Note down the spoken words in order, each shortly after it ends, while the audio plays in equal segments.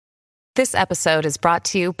This episode is brought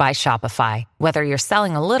to you by Shopify. Whether you're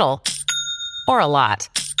selling a little or a lot,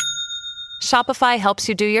 Shopify helps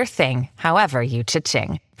you do your thing, however you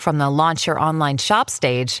cha-ching. From the launch your online shop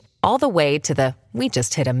stage, all the way to the we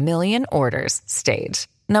just hit 1 million orders stage.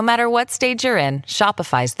 No matter what stage you're in,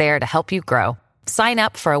 Shopify's there to help you grow. Sign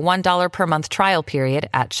up for a $1 per month trial period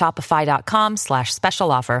at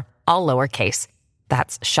shopify.com/special offer, all lowercase.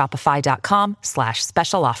 That's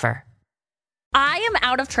shopify.com/special offer. I am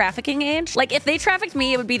out of trafficking age. Like, if they trafficked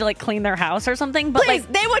me, it would be to, like, clean their house or something. But, Please,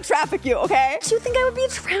 like, they would traffic you, okay? do you think I would be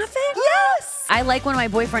trafficked? Yes! I like when my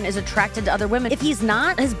boyfriend is attracted to other women. If he's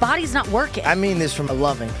not, his body's not working. I mean this from a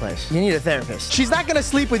loving place. You need a therapist. She's not going to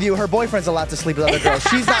sleep with you. Her boyfriend's allowed to sleep with other girls.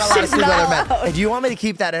 She's not allowed to sleep with other men. Hey, do you want me to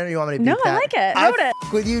keep that in or do you want me to beep that? No, I like it. I Wrote it.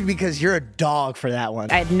 f- with you because you're a dog for that one.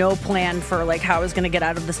 I had no plan for, like, how I was going to get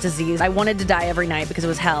out of this disease. I wanted to die every night because it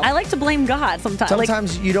was hell. I like to blame God sometimes.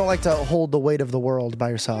 Sometimes you don't like to hold the weight of the world by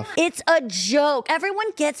yourself. It's a joke.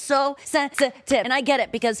 Everyone gets so sensitive. And I get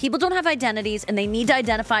it because people don't have identities and they need to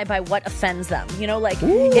identify by what offends them. You know, like,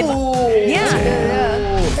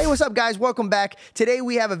 Hey, what's up, guys? Welcome back. Today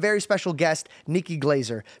we have a very special guest, Nikki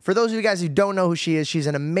Glaser. For those of you guys who don't know who she is, she's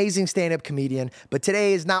an amazing stand-up comedian. But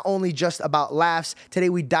today is not only just about laughs. Today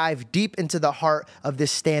we dive deep into the heart of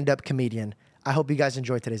this stand-up comedian. I hope you guys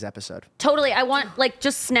enjoy today's episode. Totally. I want, like,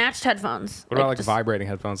 just snatched headphones. What about like just vibrating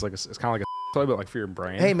headphones? Like it's kind of like a toy, but like for your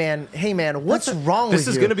brain. Hey, man, what's wrong with you? This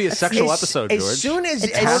is going to be a sexual episode, George. As soon as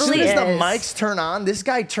totally the is. mics turn on, this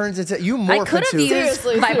guy turns into you I morph could have into. used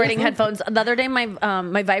vibrating headphones. The other day, my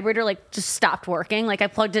vibrator like just stopped working. Like I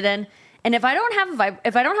plugged it in, and if I don't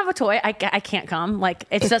have a toy, I can't come. Like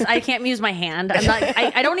it's just I can't use my hand. I'm not.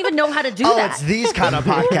 I don't even know how to do Oh, that. it's these kind of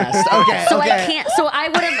podcasts. Okay, So okay. I can't. So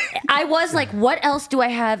I was like, what else do I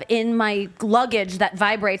have in my luggage that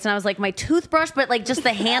vibrates? And I was like, my toothbrush, but like just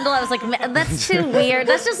the handle. I was like, man, that's too weird.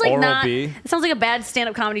 That's just like Oral B. It sounds like a bad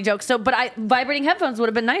stand-up comedy joke. So, but vibrating headphones would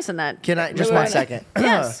have been nice in that. Can I just 1 second?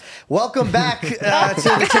 Yes. Welcome back to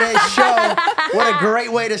today's show. What a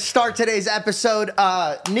great way to start today's episode,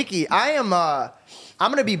 Nikki. I'm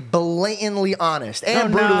gonna be blatantly honest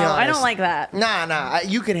and brutally honest. I don't like that. Nah.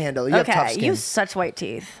 You can handle it. You have tough Okay, skin. you have such white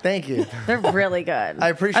teeth. Thank you. They're really good. I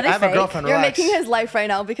appreciate. Are they I have a fake? girlfriend. You're Relax. making his life right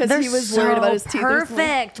now because They're he was so worried about his teeth.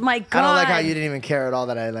 perfect. My God. I don't like how you didn't even care at all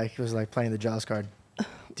that I was like playing the jealous card.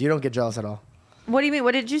 You don't get jealous at all. What do you mean?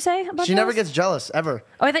 What did you say about She never those? gets jealous ever.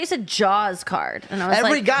 Oh, I thought you said Jaws card, and I was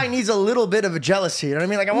Every like, guy needs a little bit of a jealousy. You know what I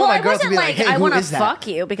mean? Like I want well, my I girl to wasn't be like, like, "Hey, I who want to is that?" fuck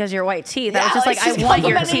you because you're white teeth. I Yeah, was just like, like, I she's want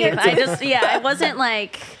your complimenting teeth. your I teeth. just, I wasn't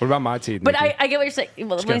like. What about my teeth? But Nikki? I get what you're saying. Well,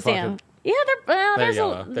 let me can't see fuck them. it. Yeah, they're They're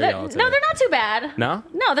yellow. They're yellow no, too. they're not too bad. No?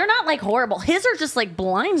 No, they're not like horrible. His are just like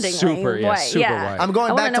blindingly Super, yeah, white. super white. I'm going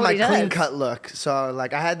I wanna back know to what my he does. clean cut look. So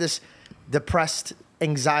like I had this depressed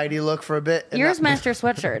anxiety look for a bit. and Yours that- matched your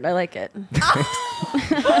sweatshirt. I like it.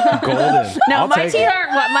 Golden. No, I'll my take teeth it.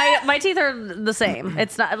 aren't. My teeth are the same.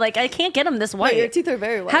 It's not like I can't get them this white. Wait, your teeth are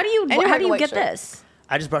very white. How do you And you're wearing a white get shirt. this?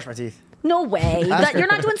 I just brush my teeth. No way. You're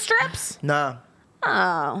not doing strips. Nah.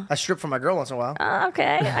 Oh, I strip for my girl once in a while.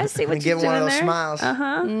 okay. I see what And you're give doing one of those there.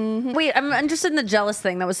 smiles. Wait, I'm interested in the jealous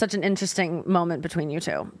thing. That was such an interesting moment between you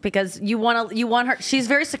two because you want her. She's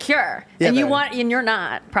very secure, Yeah, and very. and you're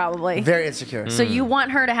not probably. Very insecure. So you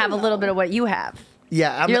want her to have a little bit of what you have.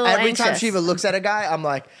 Yeah, You're a little every time anxious. she even looks at a guy, I'm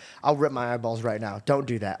like, I'll rip my eyeballs right now. Don't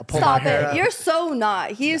do that. I'll pull Stop my hair it. out. You're so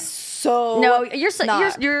not. He is so No,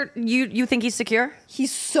 not. you think he's secure?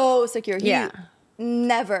 He's so secure. He Yeah.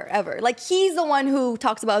 never, ever. Like, he's the one who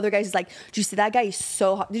talks about other guys. He's like, did you see that guy? He's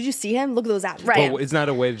so hot. Did you see him? Look at those abs. Right. But it's not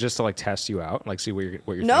a way just to like test you out, like see what you're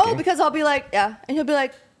No, thinking? because I'll be like, yeah. And he'll be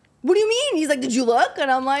like, what do you mean? He's like, did you look? And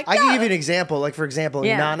I'm like, I can "Yeah." give you an example. Like, for example,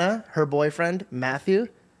 Yeah. Nana, her boyfriend, Matthew,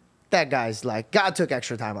 that guy's like, God took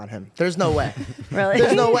extra time on him. There's no way. Really?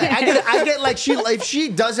 There's no way. I get like, if she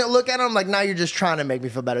doesn't look at him, I'm like, now you're just trying to make me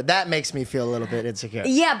feel better. That makes me feel a little bit insecure.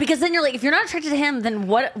 Yeah, because then you're like, if you're not attracted to him, then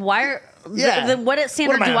what? Why? Yeah. Then what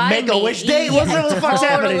standard What am do I, I make a meet? wish day? What the fuck's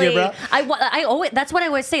happening here, bro? I always. That's what I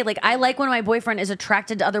always say. Like, I like when my boyfriend is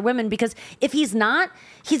attracted to other women because if he's not.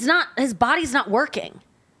 His body's not working.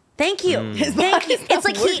 Thank you. Thank you. body's It's not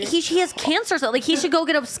like working. he has cancer, so like he should go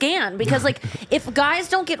get a scan because like if guys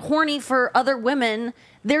don't get horny for other women,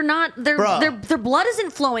 their blood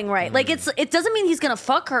isn't flowing right. Like it doesn't mean he's gonna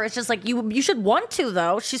fuck her. It's just like you should want to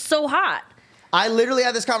though. She's so hot. I literally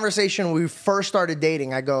had this conversation when we first started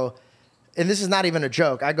dating. I go, and this is not even a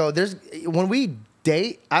joke. I go, when we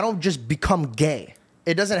date, I don't just become gay.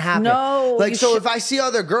 It doesn't happen. No, like, so if I see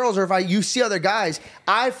other girls or if you see other guys,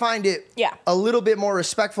 I find it a little bit more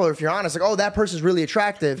respectful if you're honest. Like, oh, that person's really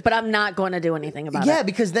attractive. But I'm not going to do anything about it. Yeah,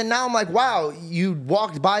 because then now I'm like, wow, you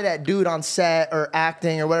walked by that dude on set or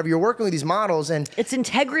acting or whatever. You're working with these models and it's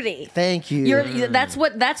integrity. Thank you. That's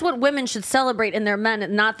what women should celebrate in their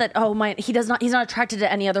men. Not that, he's not attracted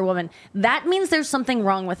to any other woman. That means there's something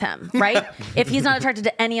wrong with him, right? If he's not attracted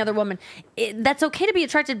to any other woman, that's okay to be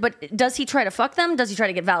attracted, but does he try to fuck them? Does he try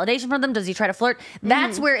to get validation from them? Does he try to flirt?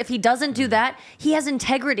 That's where if he doesn't do that, he has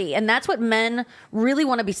integrity. And that's what men really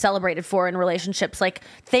want to be celebrated for in relationships. Like,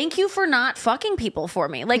 thank you for not fucking people for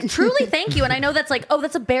me. Like, truly thank you. And I know that's like, oh,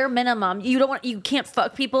 that's a bare minimum. You can't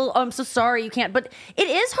fuck people. Oh, I'm so sorry you can't. But it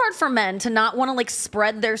is hard for men to not want to like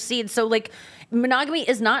spread their seeds. So like monogamy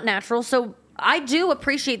is not natural. So I do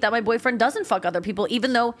appreciate that my boyfriend doesn't fuck other people,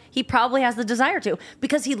 even though he probably has the desire to,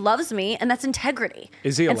 because he loves me, and that's integrity.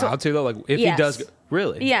 Is he allowed to, though? Like, if he does,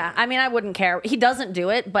 really? Yeah, I mean, I wouldn't care. He doesn't do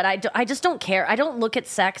it, but I just don't care. I don't look at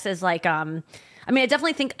sex as like, I mean, I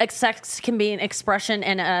definitely think sex can be an expression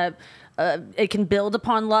and it can build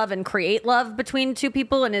upon love and create love between two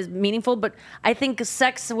people and is meaningful. But I think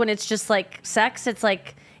sex, when it's just like sex, it's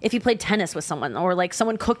like if you played tennis with someone or like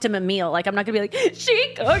someone cooked him a meal. Like, I'm not gonna be like,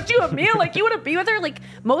 she cooked you a meal. Like, you want to be with her? Like,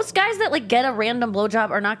 most guys that like get a random blowjob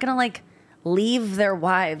are not gonna like leave their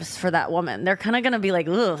wives for that woman. They're kind of gonna be like,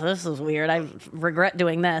 ugh, this is weird. I regret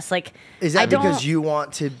doing this. Like, is that because you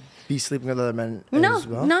want to be sleeping with other men as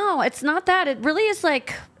well? No, it's not that. It really is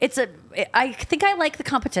like, I think I like the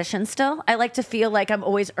competition still. I like to feel like I'm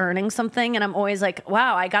always earning something and I'm always like,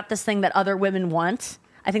 wow, I got this thing that other women want.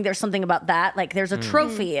 I think there's something about that. Like, there's a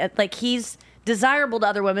trophy. Like, he's desirable to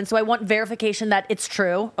other women, so I want verification that it's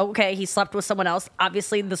true. Okay, he slept with someone else.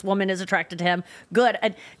 Obviously, this woman is attracted to him. Good.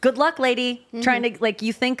 And good luck, lady. Trying to, like,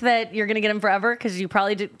 you think that you're going to get him forever? Because you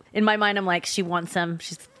probably do. In my mind, I'm like, she wants him.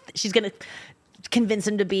 She's going to convince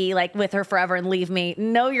him to be like with her forever and leave me.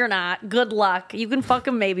 No, you're not. Good luck. You can fuck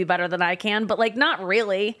him maybe better than I can, but like not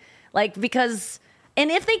really. Like, because, and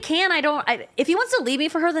if they can, if he wants to leave me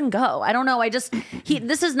for her, then go. I don't know.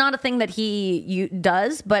 This is not a thing that he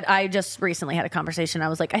does, but I just recently had a conversation. I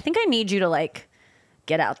was like, I think I need you to like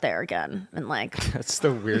get out there again and like. That's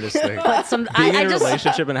the weirdest thing. Being in a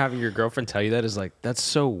relationship and having your girlfriend tell you that is like, that's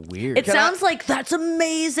so weird. It sounds like that's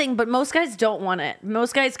amazing, but most guys don't want it.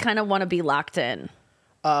 Most guys kind of want to be locked in,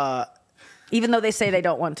 even though they say they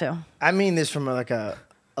don't want to. I mean this from like a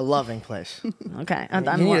loving place. Okay, you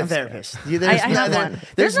need a therapist. I have one.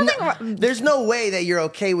 There's nothing wrong. There's no way that you're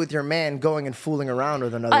okay with your man going and fooling around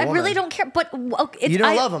with another woman. I really don't care, but you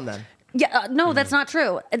don't love him then. Yeah, no, that's not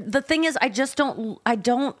true. The thing is, I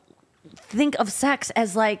don't think of sex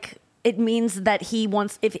as like it means that he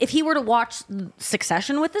wants. If he were to watch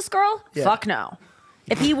Succession with this girl, fuck no.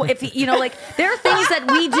 If he, you know, like there are things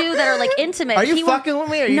that we do that are like intimate. Are you fucking with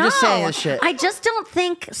me, or are you just saying this shit? I just don't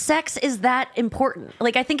think sex is that important.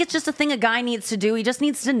 Like, I think it's just a thing a guy needs to do. He just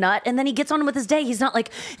needs to nut, and then he gets on with his day. He's not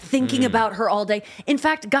like thinking about her all day. In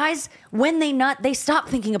fact, guys, when they nut, they stop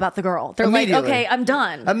thinking about the girl. They're like, okay, I'm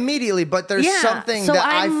done. Immediately, but there's something that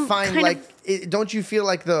I find like, don't you feel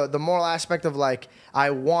like the moral aspect of like, I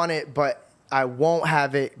want it, but I won't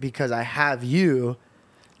have it because I have you.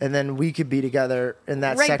 And then we could be together in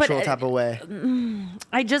that sexual type of way.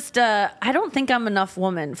 I just, I don't think I'm enough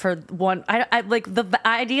woman for one. I like the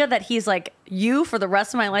idea that he's like, you for the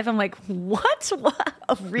rest of my life. I'm like, what?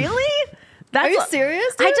 Really? Are you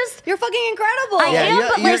serious, dude? You're fucking incredible. I am,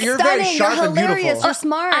 but like, you're very sharp you're and hilarious. beautiful. You're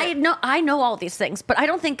smart. I know all these things, but I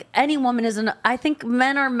don't think any woman is I think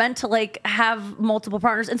men are meant to like have multiple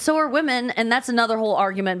partners, and so are women, and that's another whole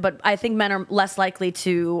argument. But I think men are less likely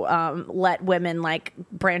to let women like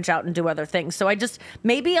branch out and do other things. So I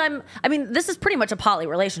mean, this is pretty much a poly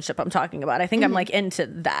relationship I'm talking about. I think I'm like into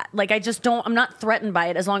that. Like, I'm not threatened by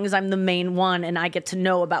it as long as I'm the main one and I get to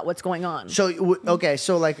know about what's going on. So, okay,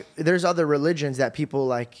 so like there's other religions that people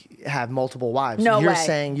like have multiple wives. No you're way.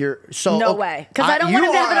 saying you're so no way, because I don't want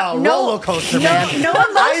to have a roller coaster, man. No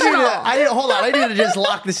emotional. Hold on. I need to just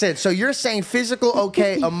lock this in. So you're saying physical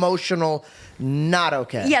okay, emotional not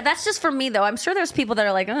okay. Yeah, that's just for me though. I'm sure there's people that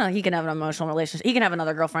are like, oh, he can have an emotional relationship. He can have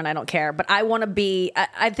another girlfriend. I don't care. But I want to be.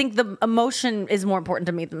 I think the emotion is more important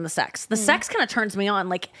to me than the sex. The sex kind of turns me on.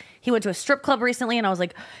 Like, he went to a strip club recently, and I was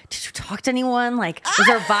like, did you talk to anyone? Like, was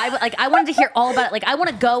there a vibe? Like, I wanted to hear all about it. Like, I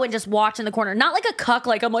want to go and just watch in the corner, not like a cuck.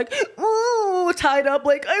 Like, I'm like, ooh, tied up.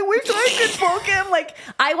 Like, I wish I could fuck him. Like,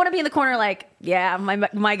 I want to be in the corner. Like, yeah,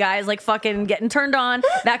 my guy's like fucking getting turned on.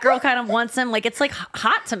 That girl kind of wants him. Like, it's like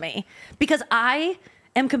hot to me because I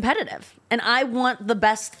am competitive and I want the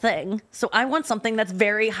best thing. So I want something that's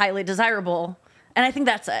very highly desirable And I think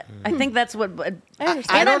that's it. I think that's what.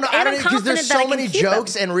 I don't know. I don't because there's so many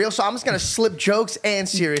jokes them. and real. So I'm just gonna slip jokes and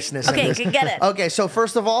seriousness. Okay, in this. get it. Okay, so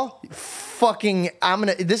first of all,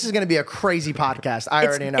 this is gonna be a crazy podcast. I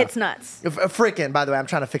already know. It's nuts. Freaking. By the way, I'm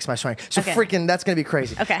trying to fix my swing. So freaking, that's gonna be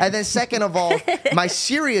crazy. Okay. And then second of all, my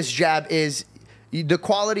serious jab is the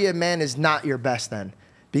quality of man is not your best then,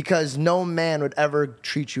 because no man would ever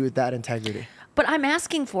treat you with that integrity. But I'm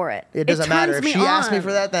asking for it. It doesn't matter. If she asked me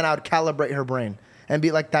for that, then I would calibrate her brain and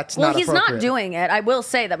be like, that's not appropriate. Well, he's not doing it. I will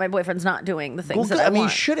say that my boyfriend's not doing the things that I want. I mean, you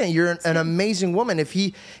shouldn't. You're an amazing woman.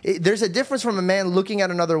 There's a difference from a man looking at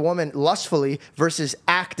another woman lustfully versus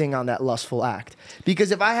acting on that lustful act.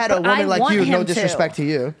 Because if I had a woman like you, no disrespect to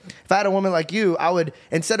you, if I had a woman like you, I would,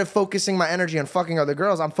 instead of focusing my energy on fucking other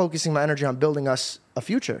girls, I'm focusing my energy on building us a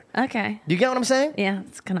future. Okay. Do you get what I'm saying? Yeah,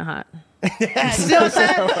 it's kind of hot. You know what I'm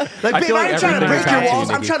saying? Like, babe, I ain't trying to break your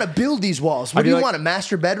walls. I'm trying to build these walls. What do you want, a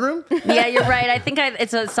master bedroom? Yeah, you're right. I think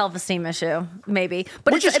it's a self-esteem issue, maybe.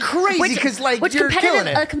 But which is crazy because, like, you're killing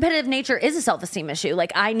it. A competitive nature is a self-esteem issue.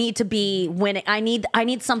 Like, I need to be winning. I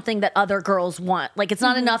need something that other girls want. Like, it's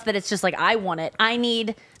not enough that it's just like, I want it. I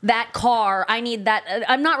need that car. I need that.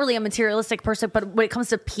 I'm not really a materialistic person, but when it comes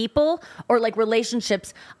to people or like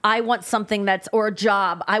relationships, I want something or a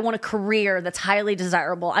job. I want a career that's highly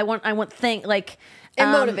desirable. I want like. It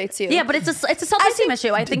motivates you. Yeah, but it's a self-esteem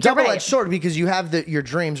issue. I think you're right. Double-edged sword, because you have your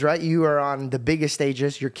dreams, right? You are on the biggest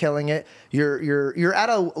stages. You're killing it. You're at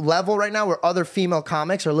a level right now where other female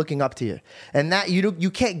comics are looking up to you, and that you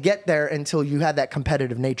can't get there until you have that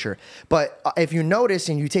competitive nature. But if you notice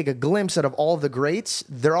and you take a glimpse of all the greats,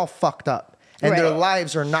 they're all fucked up. And their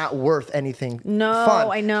lives are not worth anything fun.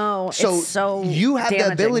 I know. So, it's so you have damaging.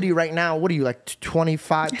 the ability right now. What are you, like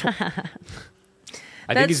 25?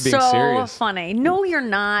 I think he's being serious. So funny. No, you're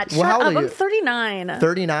not. Well, Shut how up. old are you? I'm 39.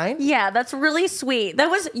 39? Yeah, that's really sweet.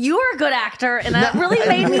 You were a good actor, and that really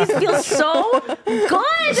made me feel so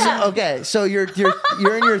good. Okay, so you're in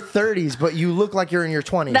your 30s, but you look like you're in your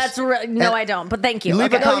 20s. No, I don't. But thank you.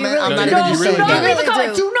 Leave a comment. I'm not do even not leave a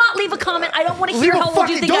comment. Do not leave a comment. I don't want to hear how old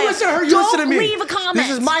you think I am. Don't listen to her. You listen to me. Don't leave a comment. This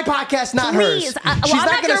is my podcast, not Please. hers. She's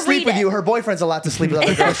not going to sleep with you. Her boyfriend's allowed to sleep with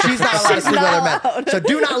other girls. She's not allowed to sleep with other men. So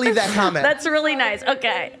do not leave that comment. That's really nice. Okay.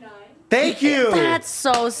 Thank you. That's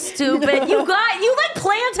so stupid. You like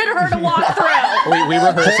planted her to walk through. We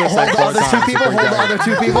rehearsed this like hold the other two people. Hold the other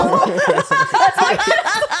two people.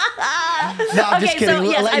 No, I'm just kidding. So,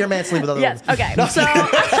 yes, Let your man sleep with other Yes. women. Okay. So.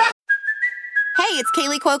 Hey, it's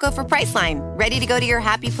Kaylee Cuoco for Priceline. Ready to go to your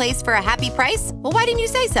happy place for a happy price? Well, why didn't you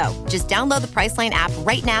say so? Just download the Priceline app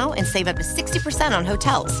right now and save up to 60% on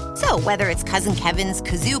hotels. So whether it's Cousin Kevin's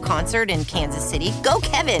Kazoo Concert in Kansas City, go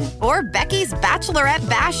Kevin, or Becky's Bachelorette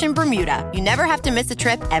Bash in Bermuda, you never have to miss a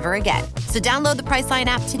trip ever again. So download the Priceline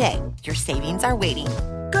app today. Your savings are waiting.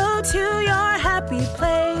 Go to your happy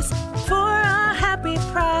place for a happy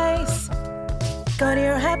price. Go to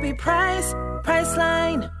your happy price,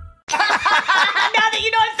 Priceline. Now that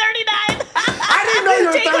you know I'm 39. I didn't know you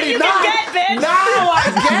were 39. What you can get, bitch. Now I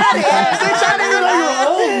get it. Bitch, I didn't know you were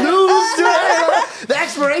old news, dude. The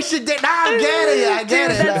expiration date. Now I get it. I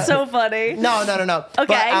get it. That's so funny. No. Okay.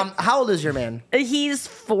 But, how old is your man? He's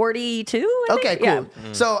 42. I Okay, think. cool.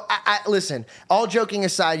 Yeah. So, I listen, all joking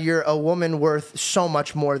aside, you're a woman worth so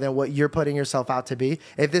much more than what you're putting yourself out to be.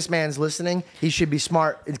 If this man's listening, he should be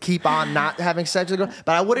smart and keep on not having sex with a girl.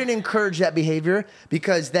 But I wouldn't encourage that behavior,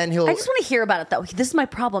 because then he'll... I just want to hear about it, though. This is my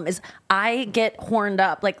problem, is I get horned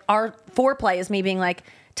up. Like, our foreplay is me being like,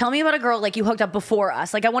 tell me about a girl like you hooked up before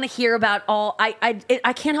us. Like, I want to hear about all... I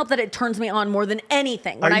can't help that it turns me on more than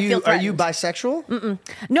anything when I feel threatened. Are you bisexual? Mm-mm.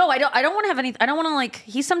 No, I don't want to have any... I don't want to, like...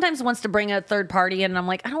 He sometimes wants to bring a third party in, and I'm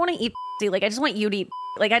like, I don't want to eat like, I just want you to eat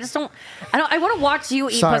like, I just don't... I want to watch you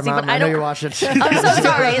eat pussy, Mom, but I don't... I know you're watching. I'm so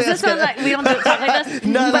sorry. Is this like... We don't talk like this?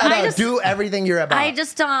 No, I just, do everything you're about. I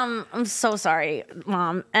just... I'm so sorry,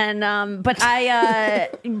 Mom. And, but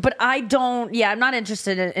I don't... Yeah, I'm not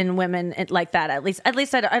interested in women like that, at least I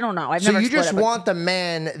don't know. I've so never you just explored it, want the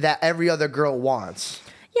man that every other girl wants.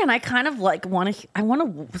 Yeah, and I kind of like want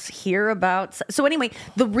to hear about. So anyway,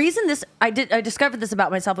 the reason I discovered this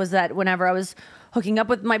about myself was that whenever I was hooking up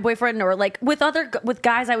with my boyfriend or like with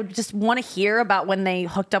guys, I would just want to hear about when they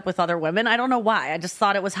hooked up with other women. I don't know why. I just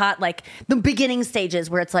thought it was hot, like the beginning stages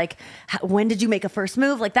where it's like, when did you make a first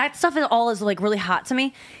move? Like that stuff is like really hot to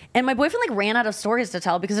me. And my boyfriend like ran out of stories to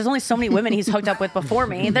tell because there's only so many women he's hooked up with before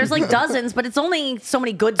me. There's like dozens, but it's only so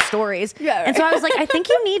many good stories. Yeah, right. And so I was like, I think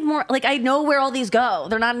you need more. Like I know where all these go.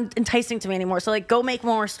 They're not enticing to me anymore. So like, go make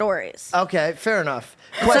more stories. Okay, fair enough.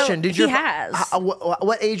 Question: so Did you? He has.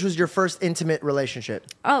 What age was your first intimate relationship? relationship?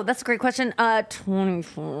 Oh, that's a great question.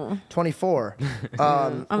 24. 24. Which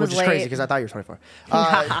is late. crazy because I thought you were 24.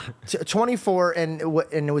 24,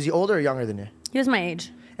 and was he older or younger than you? He was my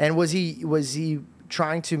age. And was he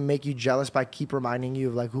trying to make you jealous by keep reminding you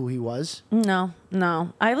of like who he was? No.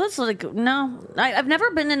 I was like, no. I've never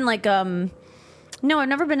been in like no, I've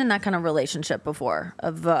never been in that kind of relationship before.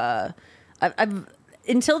 I've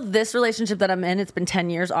until this relationship that I'm in, it's been 10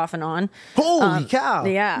 years off and on. Holy cow!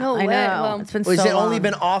 Yeah, No I way. know. Wow. It's been Has so it only long.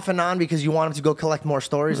 been off and on because you want him to go collect more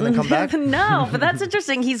stories and then come back? No, but that's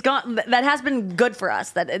interesting. He's gone. That has been good for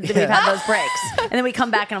us. That we've had those breaks, and then we come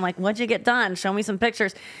back and I'm like, "What'd you get done? Show me some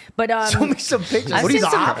pictures." But Show me some pictures. I've What are seen you, the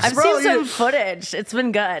some, ops, I've bro? seen some footage. It's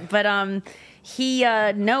been good, but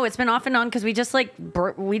no, it's been off and on because we just like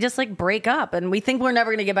break up, and we think we're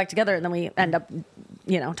never gonna get back together, and then we end up,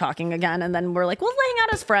 talking again, and then we're like, we'll hang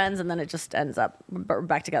out as friends, and then it just ends up we're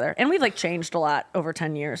back together, and we've like changed a lot over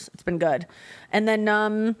 10 years. It's been good, and then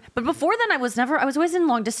but before then I was always in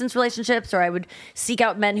long distance relationships, or I would seek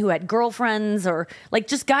out men who had girlfriends, or like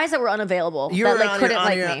just guys that were unavailable You're that like on couldn't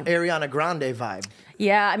your, like your me. Ariana Grande vibe.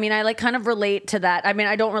 Yeah, I mean, I like kind of relate to that. I mean,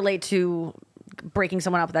 I don't relate to breaking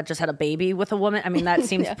someone up that just had a baby with a woman. I mean, that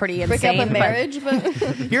seems pretty Break insane. up a but- marriage,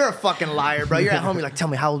 but You're a fucking liar, bro. You're at home. You're like, tell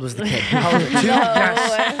me, how old was the kid? How old was it?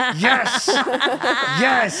 2? Yes.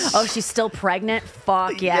 Yes. Oh, she's still pregnant?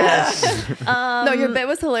 Fuck yeah. no, your bit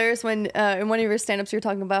was hilarious when in one of your stand-ups you were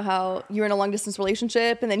talking about how you were in a long-distance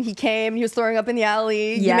relationship and then he came, he was throwing up in the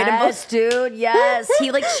alley. You made him Yes, dude. Yes,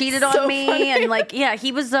 he like cheated on So me, funny. and like, yeah,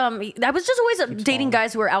 he was. I was just always dating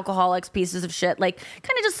guys who were alcoholics, pieces of shit, like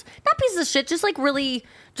kind of just not pieces of shit, just like really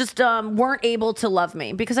just weren't able to love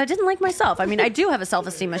me because I didn't like myself. I mean, I do have a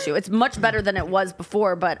self-esteem issue. It's much better than it was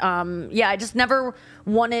before, but yeah, I just never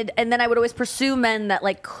wanted. And then I would always pursue men that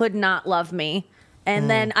like could not love me. And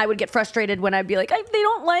then I would get frustrated when I'd be like, they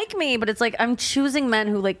don't like me. But it's like, I'm choosing men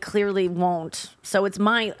who like clearly won't. So it's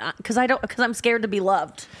because I'm scared to be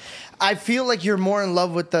loved. I feel like you're more in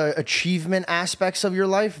love with the achievement aspects of your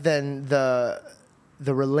life than the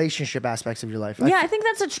relationship aspects of your life. Yeah, I think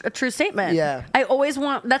that's a true statement. Yeah. I always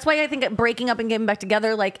want, that's why I think breaking up and getting back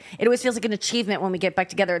together, like, it always feels like an achievement when we get back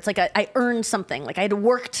together. It's like I earned something. Like, I had to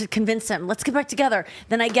work to convince him, let's get back together.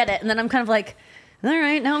 Then I get it. And then I'm kind of like, all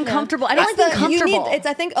right, now I'm comfortable. I don't like being comfortable.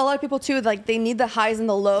 I think a lot of people too, like they need the highs and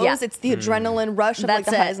the lows. Yeah. It's the adrenaline rush of like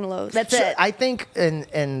the highs and lows. That's So it. I think,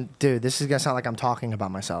 and dude, this is gonna sound like I'm talking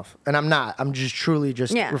about myself, and I'm not. I'm just truly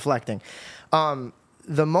just reflecting.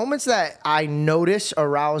 The moments that I notice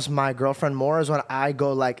arouse my girlfriend more is when I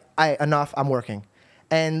go like, enough, I'm working.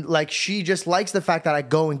 And like she just likes the fact that I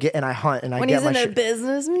go and I hunt and I when get he's my in a shit.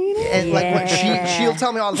 business meeting. And like when she'll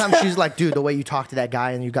tell me all the time, she's like, dude, the way you talk to that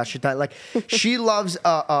guy and you got shit done. Like she loves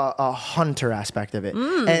a hunter aspect of it.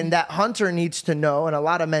 And that hunter needs to know, and a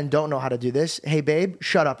lot of men don't know how to do this. Hey babe,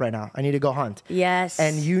 shut up right now. I need to go hunt. Yes.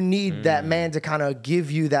 And you need that man to kind of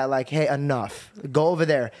give you that like, hey, enough. Go over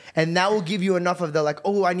there. And that will give you enough of the like,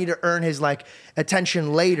 oh, I need to earn his like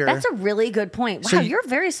attention later. That's a really good point. Wow, So you're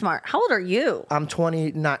very smart. How old are you? I'm 29.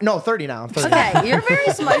 No, 30 now. I'm 39. Okay, you're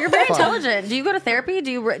very smart. You're very intelligent. Do you go to therapy? Do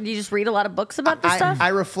you just read a lot of books about this stuff? I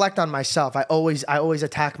reflect on myself. I always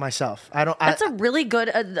attack myself. That's a really good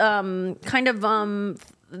kind of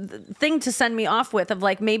thing to send me off with, of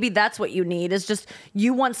like, maybe that's what you need, is just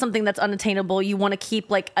you want something that's unattainable. You want to keep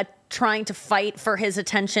like trying to fight for his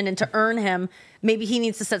attention and to earn him. Maybe he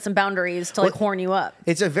needs to set some boundaries to like horn you up.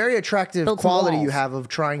 It's a very attractive Build some quality you walls. have of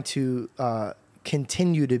trying to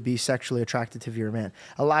continue to be sexually attracted to your man.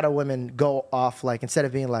 A lot of women go off, like, instead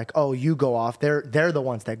of being like, oh, you go off, they're the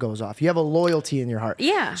ones that goes off. You have a loyalty in your heart.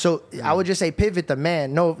 Yeah. So I would just say pivot the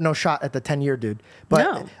man. No shot at the 10-year dude.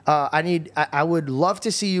 But No. I would love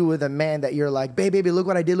to see you with a man that you're like, baby, look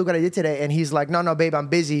what I did today. And he's like, no, babe, I'm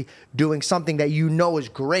busy doing something that you know is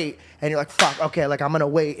great. And you're like, fuck, okay, like I'm gonna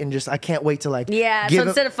wait and just I can't wait to like Yeah. give So him-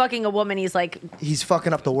 instead of fucking a woman, he's like, he's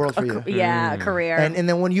fucking up the world for you. yeah, a career. And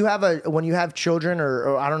then when you have children,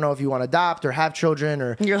 or I don't know if you want to adopt or have children,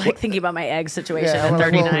 or You're like thinking about my egg situation Yeah, at well,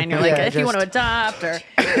 39. You're like, yeah, if you want to just- adopt or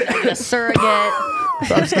a surrogate. I'm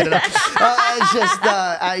just kidding. It's just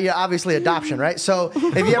obviously adoption, right? So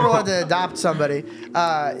if you ever wanted to adopt somebody,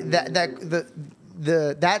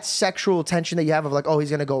 that sexual tension that you have of like, oh,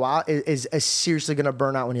 he's gonna go out is seriously gonna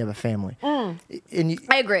burn out when you have a family. And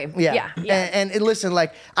I agree. Yeah. Yeah. And listen,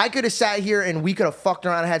 like I could have sat here and we could have fucked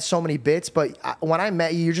around and had so many bits, but when I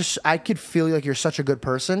met you, I could feel like you're such a good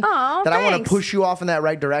person Aw, that I want to thanks. push you off in that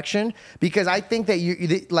right direction, because I think that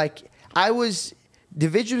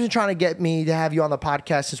Division's been trying to get me to have you on the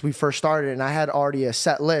podcast since we first started, and I had already a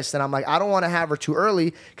set list, and I'm like, I don't want to have her too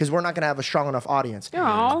early because we're not going to have a strong enough audience.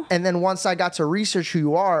 Aww. And then once I got to research who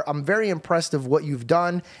you are, I'm very impressed of what you've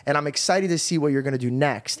done, and I'm excited to see what you're going to do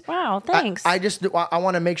next. Wow, thanks. I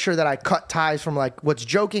want to make sure that I cut ties from like what's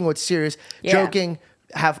joking, what's serious. Yeah. Joking,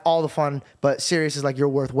 have all the fun, but serious is like you're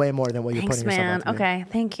worth way more than what you're Thanks, putting yourself man. out to do. Okay,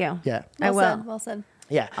 thank you. Yeah. I will. Well said.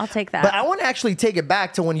 Yeah. I'll take that. But I want to actually take it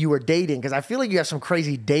back to when you were dating because I feel like you have some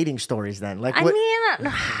crazy dating stories then. Like, I mean,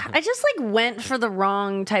 I just like went for the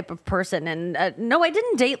wrong type of person, and no, I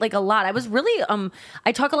didn't date like a lot. I was really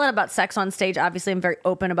I talk a lot about sex on stage. Obviously, I'm very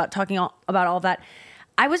open about talking about all of that.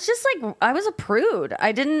 I was just like, I was a prude.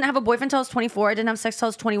 I didn't have a boyfriend until I was 24. I didn't have sex until I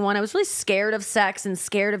was 21. I was really scared of sex and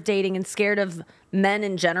scared of dating and scared of men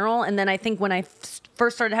in general. And then I think when I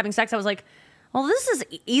first started having sex, I was like, well, this is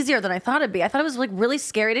easier than I thought it'd be. I thought it was like really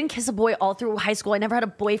scary. I didn't kiss a boy all through high school. I never had a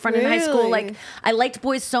boyfriend in high school. Like, I liked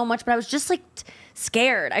boys so much, but I was just like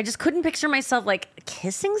scared. I just couldn't picture myself like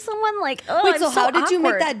kissing someone. Like, oh, Wait, I'm so how did you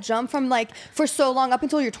make awkward. that jump from like for so long up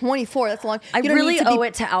until you're 24? That's long. I You don't really need to be- owe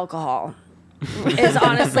it to alcohol. Is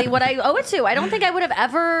honestly what I owe it to. I don't think I would have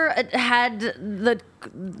ever had the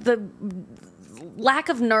lack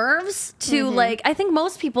of nerves to like, I think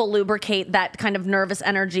most people lubricate that kind of nervous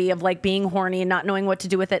energy of like being horny and not knowing what to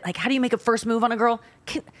do with it. Like, how do you make a first move on a girl?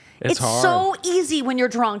 It's hard. so easy when you're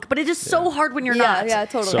drunk, but it is so hard when you're not. Yeah,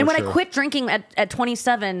 totally. So And when true. I quit drinking at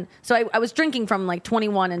 27, so I was drinking from like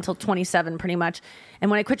 21 until 27 pretty much.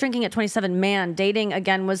 And when I quit drinking at 27, man, dating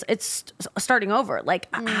again it's starting over. Like,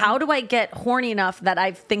 how do I get horny enough that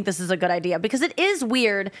I think this is a good idea? Because it is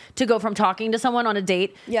weird to go from talking to someone on a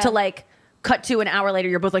date to like, cut to an hour later,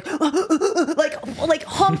 you're both like, like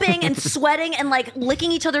humping and sweating and like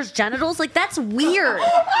licking each other's genitals. Like, that's weird.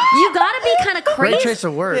 You gotta be kind of crazy. great choice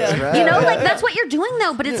of words, right? You know, like that's what you're doing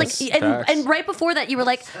though. But it's like, facts. and right before that, you were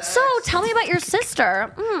like, so tell me about your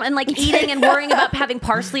sister, and like eating and worrying about having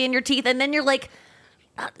parsley in your teeth, and then you're like,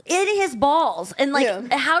 in his balls, and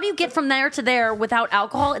like, how do you get from there to there without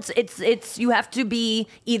alcohol? It's you have to be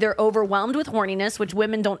either overwhelmed with horniness, which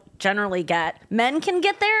women don't generally get. Men can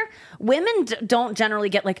get there. Women don't generally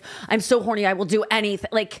get like, I'm so horny, I will do anything.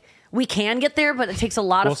 Like, we can get there, but it takes a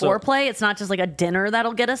lot of foreplay. It's not just like a dinner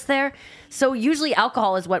that'll get us there. So usually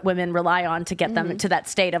alcohol is what women rely on to get them to that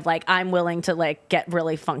state of like, I'm willing to like get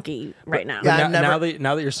really funky right now. Yeah, Now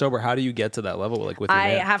that you're sober, how do you get to that level? Like with your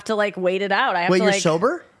I man? have to like wait it out. I have Wait, to, you're like,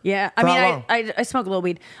 sober? Yeah, For how long? I smoke a little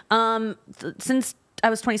weed. Since I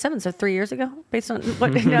was 27, so 3 years ago, based on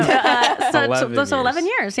what so 11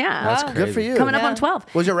 years. Yeah, That's Wow. crazy. Good for you. Coming up on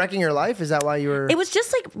 12. Was it wrecking your life? Is that why you were? It was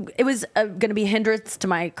just like it was going to be a hindrance to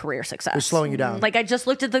my career success. It was slowing you down. Like, I just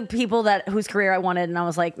looked at the people whose career I wanted, and I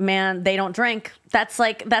was like, man, they don't drink. That's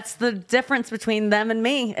the difference between them and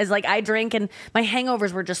me. Is like, I drink, and my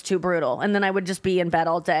hangovers were just too brutal, and then I would just be in bed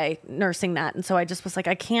all day nursing that, and so I just was like,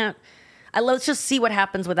 I can't. Let's just see what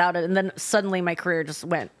happens without it. And then suddenly my career just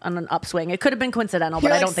went on an upswing. It could have been coincidental, but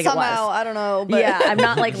You're I like, don't think it somehow, was. I don't know. But Yeah, I'm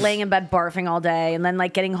not like laying in bed barfing all day and then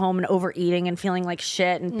like getting home and overeating and feeling like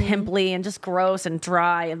shit and pimply and just gross and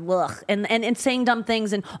dry and ugh and saying dumb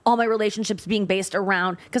things, and all my relationships being based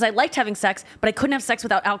around, because I liked having sex, but I couldn't have sex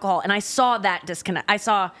without alcohol. And I saw that disconnect. I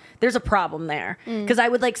saw there's a problem there, because I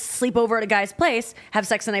would like sleep over at a guy's place, have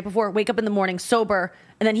sex the night before, wake up in the morning sober,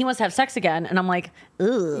 and then he wants to have sex again. And I'm like,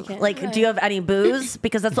 ugh, like, do you have any booze?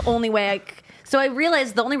 Because that's the only way so I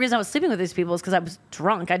realized the only reason I was sleeping with these people is because I was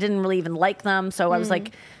drunk. I didn't really even like them. So I was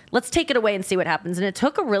like, let's take it away and see what happens. And it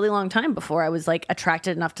took a really long time before I was like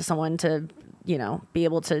attracted enough to someone to, be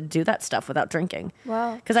able to do that stuff without drinking.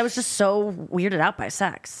 Wow. Because I was just so weirded out by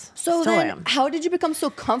sex. So Still then, am. how did you become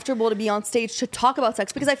so comfortable to be on stage to talk about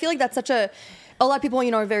sex? Because I feel like that's such a lot of people,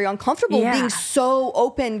 are very uncomfortable Yeah. being so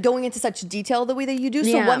open, going into such detail the way that you do. So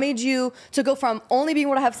Yeah. what made you to go from only being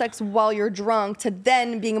able to have sex while you're drunk to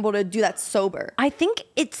then being able to do that sober? I think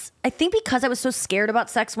because I was so scared about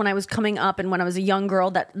sex when I was coming up and when I was a young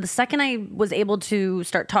girl, that the second I was able to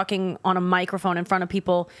start talking on a microphone in front of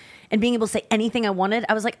people and being able to say anything I wanted,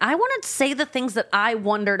 I was like, I want to say the things that I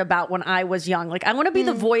wondered about when I was young. Like, I want to be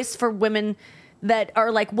the voice for women that are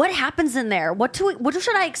like, what happens in there? What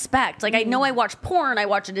should I expect? Like, I know I watch porn, I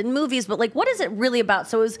watch it in movies, but like, what is it really about?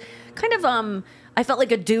 So it was kind of, I felt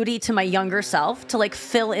like a duty to my younger self to like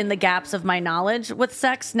fill in the gaps of my knowledge with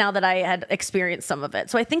sex now that I had experienced some of it.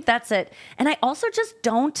 So I think that's it. And I also just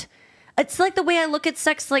don't, it's like the way I look at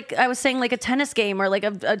sex, like I was saying, like a tennis game or like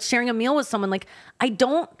sharing a meal with someone. Like, I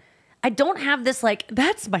don't have this like,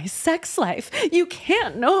 that's my sex life. You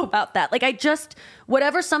can't know about that. Like,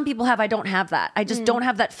 whatever some people have, I don't have that. I just don't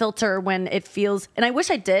have that filter when it feels, and I wish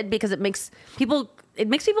I did, because it it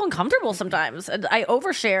makes people uncomfortable sometimes. And I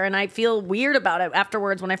overshare and I feel weird about it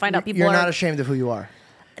afterwards when I find out people You're are not ashamed of who you are.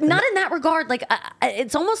 not in that regard. Like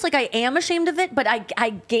it's almost like I am ashamed of it, but I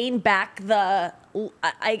gain back the.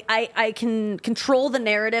 I can control the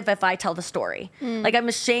narrative if I tell the story. Like I'm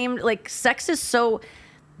ashamed. Like sex is so.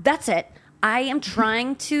 That's it. I am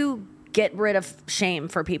trying to get rid of shame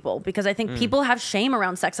for people because I think people have shame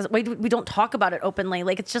around sex. We don't talk about it openly.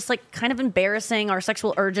 Like it's just like kind of embarrassing, our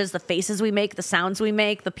sexual urges, the faces we make, the sounds we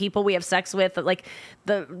make, the people we have sex with, like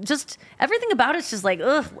just everything about it's just like,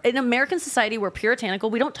 ugh. In American society, we're puritanical.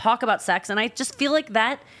 We don't talk about sex. And I just feel like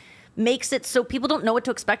that makes it so people don't know what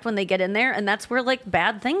to expect when they get in there. And that's where like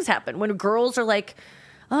bad things happen. When girls are like,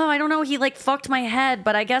 oh, I don't know, he like fucked my head,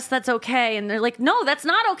 but I guess that's okay. And they're like, no, that's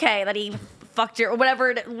not okay that he fucked your, or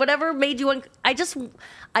whatever made you, I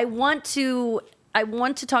want to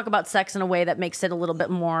talk about sex in a way that makes it a little bit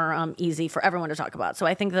more easy for everyone to talk about. So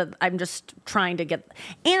I think that I'm just trying to get,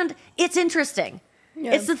 and it's interesting.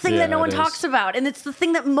 Yeah. It's the thing that no one talks about. And it's the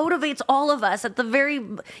thing that motivates all of us at the very,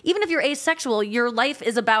 even if you're asexual, your life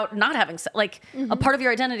is about not having sex. Like a part of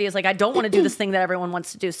your identity is like, I don't want to do this thing that everyone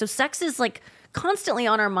wants to do. So sex is like constantly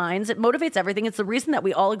on our minds. It motivates everything. It's the reason that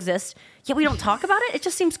we all exist, yet we don't talk about it. It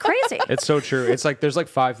just seems crazy. It's so true. It's like there's like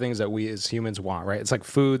 5 things that we as humans want, right? It's like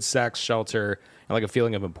food, sex, shelter, and like a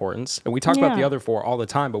feeling of importance. And we talk about the other 4 all the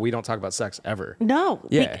time, but we don't talk about sex ever. No.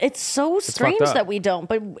 Yeah. It's so strange that we don't.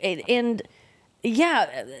 But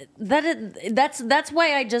that's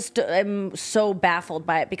why I just am so baffled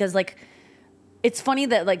by it, because like it's funny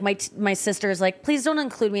that like my sister is like, please don't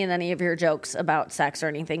include me in any of your jokes about sex or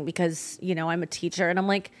anything because, you know, I'm a teacher. And I'm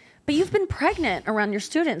like, but you've been pregnant around your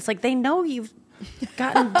students. Like they know you've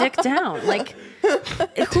gotten dick down. Like who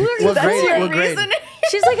are you? That's your reason.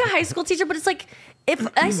 She's like a high school teacher, but it's like, if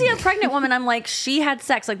I see a pregnant woman, I'm like, she had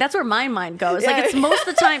sex. Like, that's where my mind goes. Like, it's most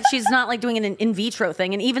of the time she's not, like, doing an in vitro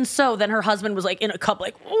thing. And even so, then her husband was, like, in a cup,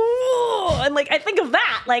 like, ooh. And, like, I think of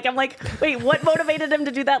that. Like, I'm like, wait, what motivated him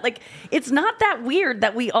to do that? Like, it's not that weird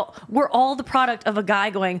that we're all the product of a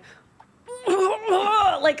guy going,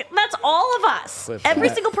 like, that's all of us. Every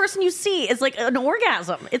single person you see is, like, an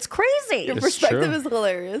orgasm. It's crazy. Your perspective is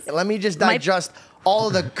hilarious. Let me just digest all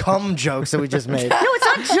of the cum jokes that we just made. No, it's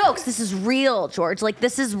not jokes. This is real, George. Like,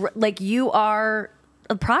 this is, like, you are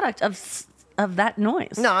a product of that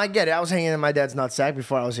noise. No, I get it. I was hanging in my dad's nutsack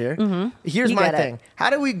before I was here. Here's my thing. How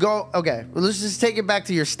do we go? Okay, well, let's just take it back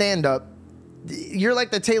to your stand-up. You're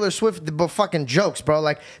like the Taylor Swift but fucking jokes, bro.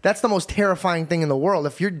 Like, that's the most terrifying thing in the world.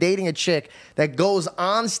 If you're dating a chick that goes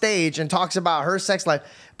on stage and talks about her sex life,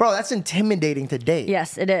 bro, that's intimidating to date.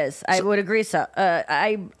 Yes, it is. I would agree. So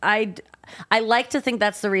I like to think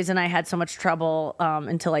that's the reason I had so much trouble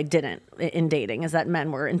until I didn't in dating, is that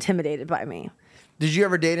men were intimidated by me. Did you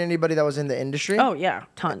ever date anybody that was in the industry? Oh, yeah,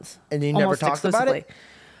 tons. And you never talked about it?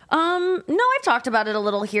 No, I've talked about it a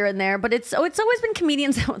little here and there, but it's always been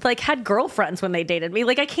comedians that like had girlfriends when they dated me.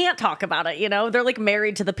 Like, I can't talk about it, you know? They're like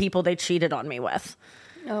married to the people they cheated on me with.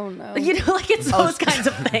 Oh no! You know, like it's those kinds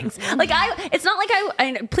of things. Like it's not like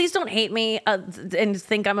I please don't hate me and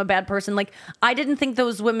think I'm a bad person. Like I didn't think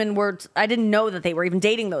those women were. I didn't know that they were even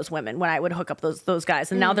dating those women when I would hook up those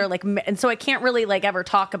guys. And now they're like, and so I can't really like ever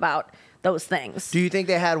talk about those things. Do you think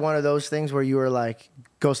they had one of those things where you were like,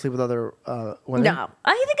 go sleep with other women? No,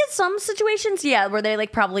 I think in some situations, yeah, where they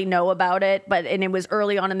like probably know about it, and it was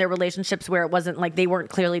early on in their relationships where it wasn't like they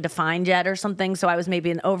weren't clearly defined yet or something. So I was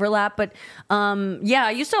maybe an overlap, but yeah,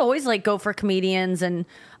 I used to always like go for comedians, and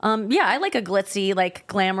yeah, I like a glitzy, like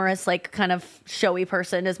glamorous, like kind of showy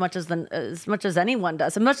person as much as anyone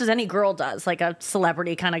does, as much as any girl does, like a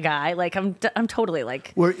celebrity kind of guy. Like I'm totally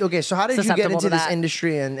like. Okay, so how did you get into this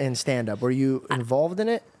industry and stand up? Were you involved in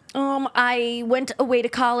it? I went away to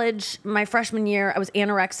college my freshman year. I was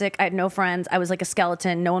anorexic. I had no friends. I was like a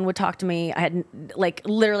skeleton. No one would talk to me. I had like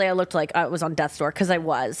literally I looked like I was on death's door because I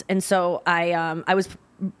was. And so I was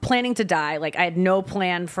planning to die. Like I had no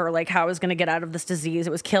plan for like how I was going to get out of this disease.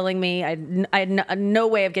 It was killing me. I had no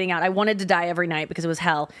way of getting out. I wanted to die every night because it was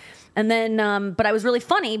hell. And then, but I was really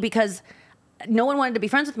funny because no one wanted to be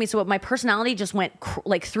friends with me, so my personality just went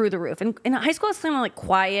like through the roof. And in high school, I was kind of like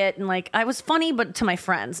quiet and like I was funny, but to my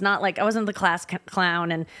friends, not like I wasn't the class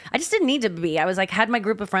clown. And I just didn't need to be. I was like had my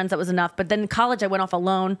group of friends, that was enough. But then in college, I went off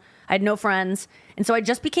alone. I had no friends, and so I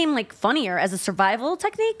just became like funnier as a survival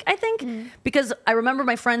technique, I think, because I remember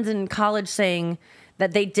my friends in college saying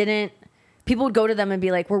that they didn't. People would go to them and be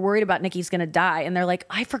like, we're worried about Nikki's going to die. And they're like,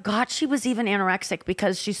 I forgot she was even anorexic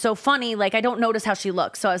because she's so funny. Like, I don't notice how she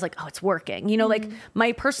looks. So I was like, oh, it's working. You know, like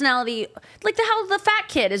my personality, like how the fat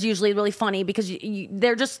kid is usually really funny because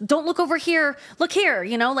they're just, don't look over here, look here,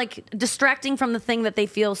 you know, like distracting from the thing that they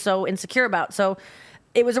feel so insecure about. So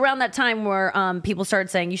it was around that time where people started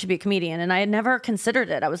saying you should be a comedian, and I had never considered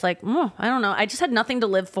it. I was like, I don't know. I just had nothing to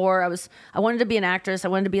live for. I wanted to be an actress. I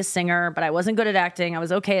wanted to be a singer, but I wasn't good at acting. I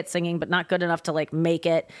was okay at singing, but not good enough to like make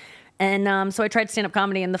it. And so I tried stand-up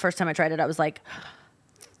comedy, and the first time I tried it, I was like,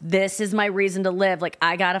 this is my reason to live. Like,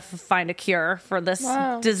 I gotta find a cure for this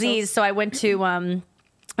disease. So I went to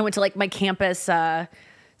like my campus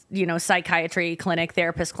psychiatry clinic,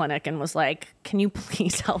 therapist clinic, and was like, can you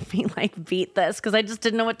please help me like beat this? Because I just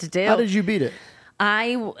didn't know what to do. How did you beat it?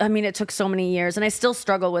 I mean, it took so many years, and I still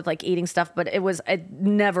struggle with like eating stuff, but it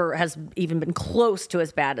never has even been close to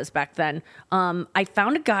as bad as back then. I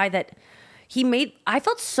found a guy that I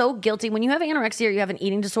felt so guilty when you have anorexia or you have an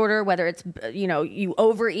eating disorder, whether it's, you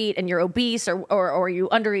overeat and you're obese or you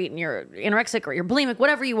undereat and you're anorexic or you're bulimic,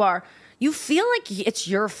 whatever you are. You feel like it's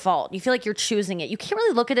your fault. You feel like you're choosing it. You can't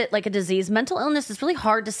really look at it like a disease. Mental illness is really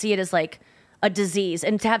hard to see it as like a disease,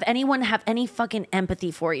 and to have anyone have any fucking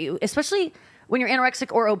empathy for you, especially when you're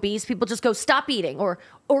anorexic or obese. People just go, stop eating, or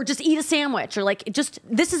just eat a sandwich, or like, just,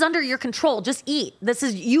 this is under your control. Just eat.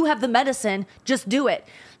 You have the medicine. Just do it.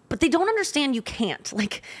 But they don't understand you can't.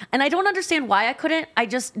 Like, and I don't understand why I couldn't. I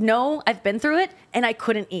just know I've been through it, and I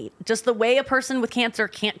couldn't eat. Just the way a person with cancer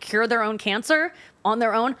can't cure their own cancer on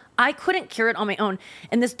their own, I couldn't cure it on my own.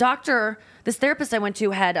 And this therapist I went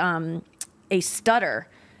to had a stutter,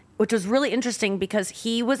 which was really interesting because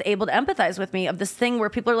he was able to empathize with me of this thing where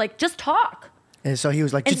people are like, just talk. And so he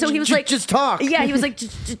was like, just talk. Yeah, he was like,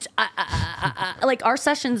 like our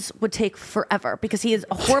sessions would take forever because he is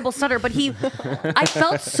a horrible stutter. But I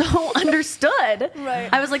felt so understood. Right.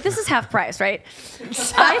 I was like, this is half price, right?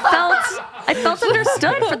 I felt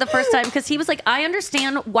understood for the first time because he was like, I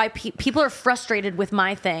understand why people are frustrated with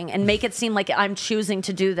my thing and make it seem like I'm choosing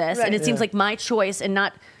to do this, and it seems like my choice and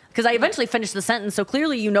not. Because I eventually finished the sentence, so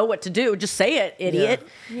clearly you know what to do. Just say it, idiot.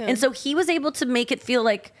 Yeah. And so he was able to make it feel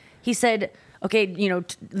like, he said, okay,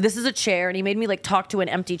 this is a chair, and he made me like talk to an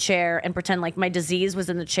empty chair and pretend like my disease was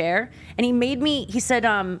in the chair. And he said,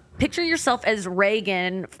 picture yourself as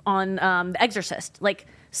Reagan on The Exorcist, like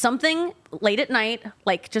something late at night,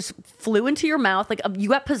 like just flew into your mouth, like you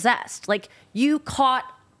got possessed, like you caught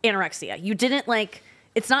anorexia. You didn't like.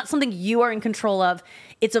 It's not something you are in control of.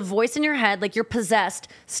 It's a voice in your head, like you're possessed.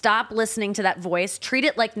 Stop listening to that voice. Treat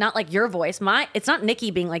it like not like your voice. It's not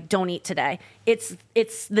Nikki being like, don't eat today. It's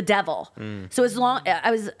the devil. So as long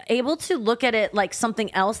I was able to look at it like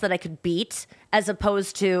something else that I could beat, as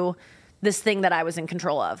opposed to this thing that I was in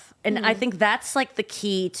control of. And I think that's like the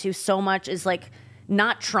key to so much, is like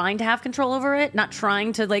not trying to have control over it, not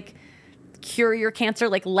trying to like cure your cancer,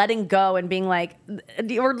 like letting go and being like,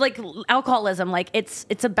 or like alcoholism, like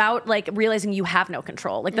it's about like realizing you have no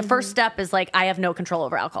control. Like the first step is like, I have no control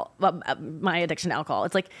over alcohol, my addiction to alcohol.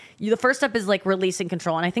 It's like the first step is like releasing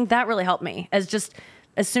control, and I think that really helped me. As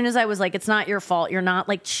soon as I was like, it's not your fault, you're not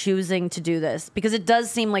like choosing to do this, because it does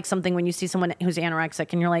seem like something when you see someone who's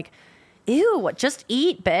anorexic and you're like, ew, just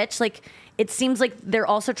eat, bitch. Like, it seems like they're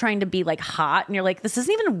also trying to be like hot, and you're like, this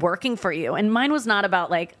isn't even working for you. And mine was not about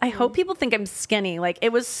like, I hope people think I'm skinny. Like,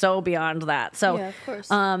 it was so beyond that. So, yeah, of course.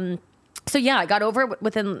 So yeah, I got over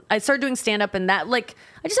it I started doing stand up, and that like,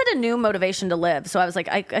 I just had a new motivation to live. So I was like,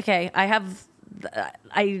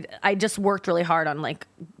 I just worked really hard on like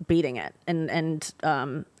beating it, and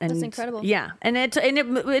that's incredible. Yeah, and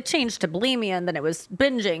it changed to bulimia, and then it was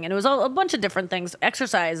binging, and it was a bunch of different things,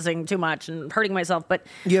 exercising too much and hurting myself. But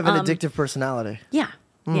you have an addictive personality. Yeah,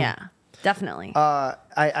 yeah, definitely.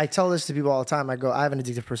 I tell this to people all the time. I go, I have an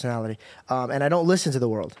addictive personality, and I don't listen to the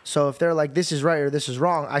world. So if they're like, this is right or this is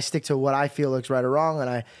wrong, I stick to what I feel looks right or wrong, and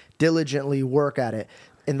I diligently work at it.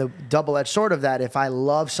 In the double-edged sword of that, if I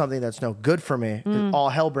love something that's no good for me, all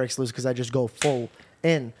hell breaks loose because I just go full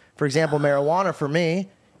in. For example, marijuana for me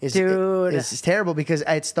is terrible because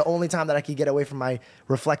it's the only time that I can get away from my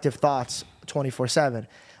reflective thoughts 24/7.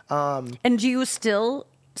 And do you still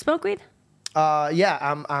smoke weed?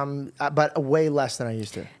 Yeah, but way less than I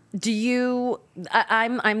used to. Do you?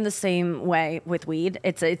 I'm the same way with weed.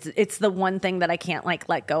 It's the one thing that I can't like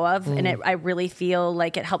let go of, and I really feel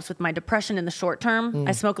like it helps with my depression in the short term.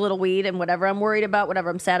 I smoke a little weed, and whatever I'm worried about, whatever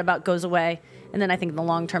I'm sad about, goes away. And then I think in the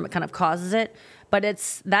long term, it kind of causes it. But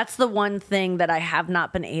that's the one thing that I have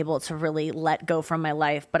not been able to really let go from my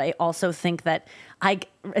life. But I also think that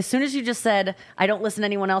as soon as you just said, I don't listen to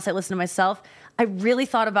anyone else, I listen to myself, I really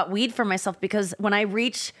thought about weed for myself, because when I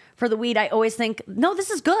reach for the weed, I always think, no, this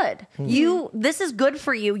is good. This is good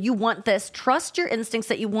for you. You want this. Trust your instincts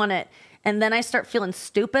that you want it. And then I start feeling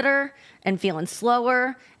stupider and feeling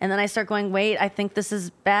slower. And then I start going, wait, I think this is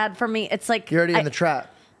bad for me. It's like you're already in the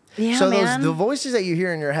trap. Yeah, so man. the voices that you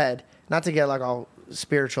hear in your head, not to get like all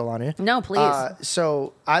spiritual on you. No, please.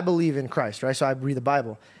 So I believe in Christ, right? So I read the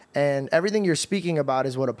Bible. And everything you're speaking about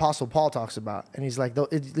is what Apostle Paul talks about. And he's like,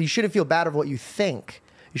 you shouldn't feel bad of what you think.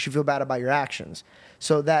 You should feel bad about your actions.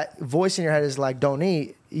 So that voice in your head is like, don't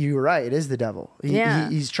eat. You're right. It is the devil.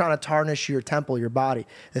 He's trying to tarnish your temple, your body,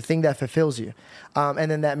 the thing that fulfills you. And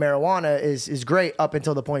then that marijuana is great up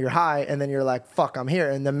until the point you're high. And then you're like, fuck, I'm here.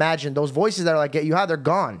 And imagine those voices that are like, get you high, they're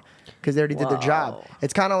gone because they already did their job.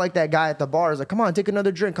 It's kind of like that guy at the bar is like, come on, take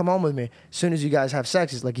another drink. Come home with me. As soon as you guys have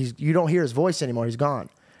sex, it's like you don't hear his voice anymore. He's gone.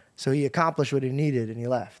 So he accomplished what he needed and he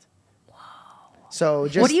left. So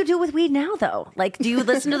what do you do with weed now, though? Like, do you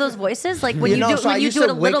listen to those voices? Like when you do, so when I you used do it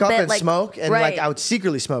to a wake little up bit, and like smoke, and like I would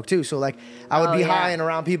secretly smoke too. So like I would be high and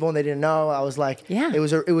around people, and they didn't know. I was like,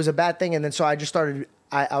 it was a bad thing. And then so I just started.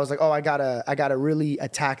 I was like, oh, I gotta really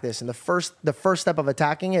attack this. And the first step of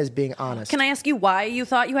attacking it is being honest. Can I ask you why you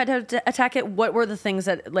thought you had to attack it? What were the things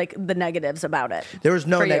that, like, the negatives about it? There was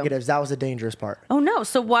no negatives. That was the dangerous part. Oh no!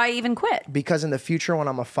 So why even quit? Because in the future, when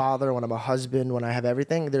I'm a father, when I'm a husband, when I have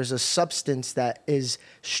everything, there's a substance that is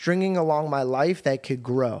stringing along my life that could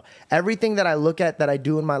grow. Everything that I look at that I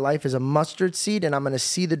do in my life is a mustard seed, and I'm going to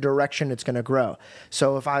see the direction it's going to grow.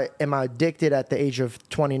 So if I am addicted at the age of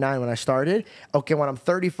 29 when I started, okay, when I'm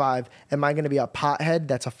 35, am I going to be a pothead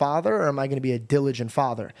that's a father, or am I going to be a diligent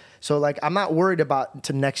father? So like, I'm not worried about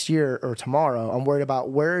to next year or tomorrow. I'm worried about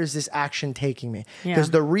where is this action taking me? Because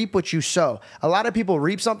the reap what you sow. A lot of people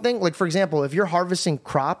reap something. Like, for example, if you're harvesting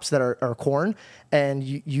crops that are corn and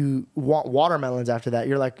you want watermelons after that,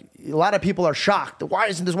 you're like, a lot of people are shocked. Why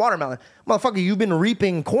isn't this watermelon? Motherfucker, you've been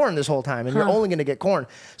reaping corn this whole time and you're only going to get corn.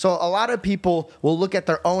 So a lot of people will look at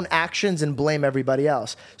their own actions and blame everybody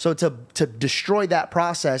else. So to destroy that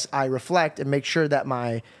process, I reflect and make sure that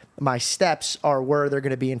my steps are where they're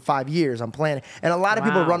going to be in 5 years. I'm planning. And a lot of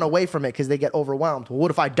people run away from it because they get overwhelmed. Well,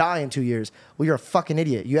 what if I die in 2 years? Well, you're a fucking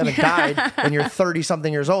idiot. You haven't died and you're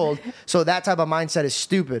 30-something years old. So that type of mindset is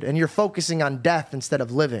stupid. And you're focusing on death instead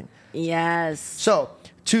of living. Yes. So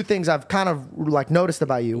 2 things I've kind of like noticed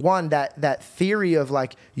about you. One, that theory of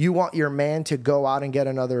like you want your man to go out and get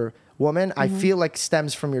another woman, I feel like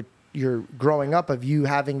stems from your growing up of you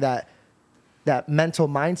having that mental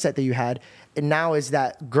mindset that you had. And now is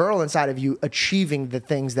that girl inside of you achieving the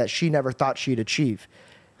things that she never thought she'd achieve.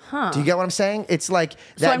 Do you get what I'm saying? It's like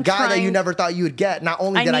that guy that you never thought you would get. Not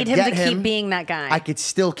only did I get him, I need him to keep being that guy. I could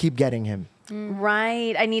still keep getting him.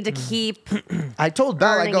 Right. I need to keep I told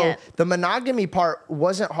Belle, I go, it. the monogamy part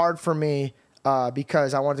wasn't hard for me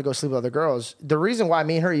because I wanted to go sleep with other girls. The reason why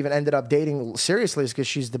me and her even ended up dating seriously is because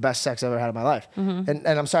she's the best sex I've ever had in my life. And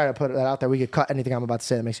I'm sorry to put that out there. We could cut anything I'm about to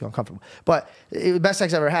say that makes you uncomfortable. But it was the best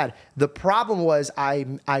sex I ever had. The problem was I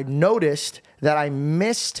noticed that I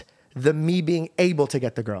missed the me being able to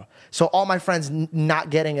get the girl. So all my friends not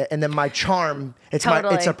getting it, and then my charm, it's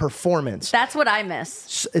a performance. That's what I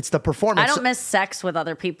miss. It's the performance. I don't miss sex with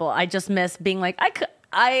other people. I just miss being like,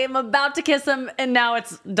 I am about to kiss him, and now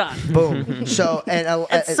it's done. Boom. So and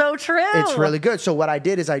it's so true. It's really good. So what I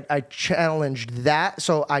did is I challenged that.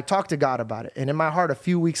 So I talked to God about it, and in my heart, a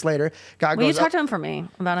few weeks later, God Will goes, you talk to him for me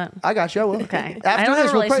about it? I got you. I will. Okay. After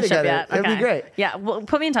this, we'll pray together. Yet. It'll be great. Yeah. Well,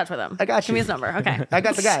 put me in touch with him. I got you. Give me his number. Okay. I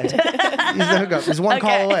got the guy. He's the hookup. He's one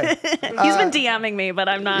call away. He's been DMing me, but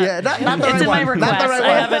I'm not. Yeah, not the right it's in my one. request. Not the right I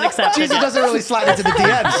one. haven't accepted Jesus it. doesn't really slide into the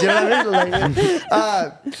DMs. You know what I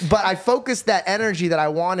mean? But I focused that energy that I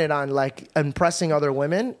wanted on like impressing other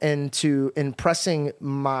women into impressing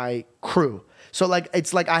my crew. So like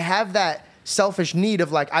it's like I have that selfish need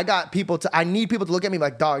of like I need people to look at me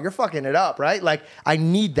like, dog, you're fucking it up, right? Like I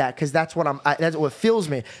need that because that's what that's what fills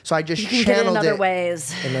me. So I just channeled get it in other it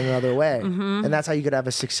ways. in another way, and that's how you could have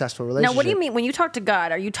a successful relationship. Now, what do you mean when you talk to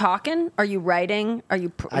God? Are you talking? Are you writing? Are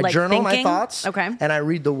you I like journal thinking? my thoughts, and I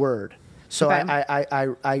read the Word. So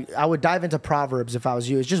Okay. I would dive into Proverbs if I was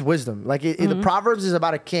you. It's just wisdom. Like the Proverbs is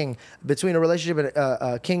about a king, between a relationship and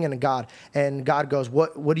a king and a God. And God goes,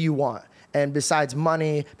 what do you want? And besides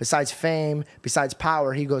money, besides fame, besides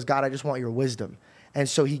power, he goes, God, I just want your wisdom. And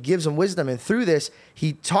so he gives him wisdom. And through this,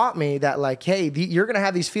 he taught me that like, hey, you're going to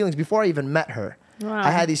have these feelings before I even met her. Wow.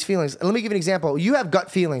 I had these feelings. And let me give you an example. You have gut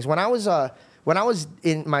feelings. When I was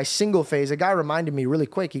in my single phase, a guy reminded me really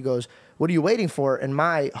quick. He goes, what are you waiting for? And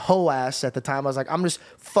my hoe ass at the time, I was like, I'm just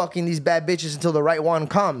fucking these bad bitches until the right one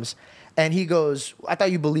comes. And he goes, I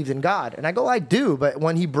thought you believed in God. And I go, I do. But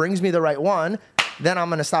when he brings me the right one, then I'm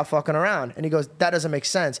going to stop fucking around. And he goes, that doesn't make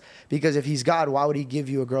sense. Because if he's God, why would he give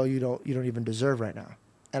you a girl you don't even deserve right now?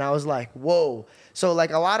 And I was like, whoa. So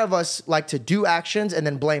like a lot of us like to do actions and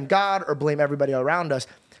then blame God or blame everybody around us.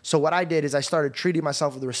 So what I did is I started treating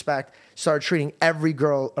myself with respect, started treating every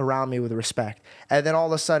girl around me with respect. And then all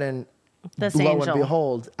of a sudden, This lo angel. and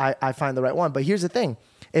behold, I find the right one. But here's the thing.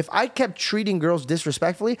 If I kept treating girls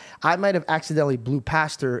disrespectfully, I might have accidentally blew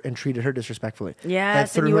past her and treated her disrespectfully.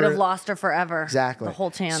 Yes, and you would have lost her forever. Exactly. The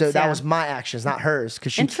whole chance. So that was my actions, not hers.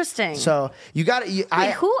 Interesting. So you got to...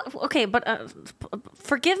 Okay, but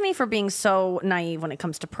forgive me for being so naive when it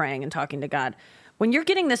comes to praying and talking to God. When you're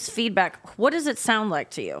getting this feedback, what does it sound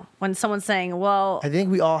like to you? When someone's saying, well... I think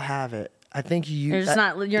we all have it. I think you're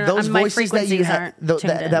not, those my voices frequencies that aren't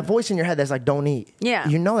tuned in. that voice in your head that's like, don't eat. Yeah.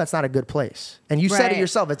 You know that's not a good place. And you said it Right.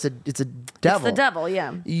 yourself. It's a devil. It's the devil,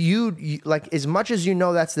 yeah. You like, as much as you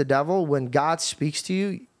know that's the devil, when God speaks to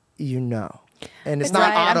you, you know. And it's not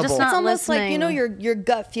right. I'm audible. just not It's almost like, you know, listening. your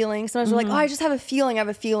gut feeling. Sometimes you're like, oh, I just have a feeling. I have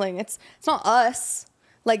a feeling. It's not us.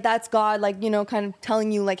 Like, that's God, like, you know, kind of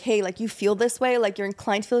telling you, like, hey, like, you feel this way, like, you're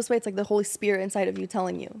inclined to feel this way. It's like the Holy Spirit inside of you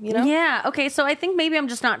telling you, you know? Yeah. Okay. So I think maybe I'm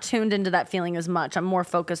just not tuned into that feeling as much. I'm more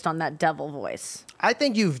focused on that devil voice. I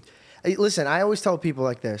think listen, I always tell people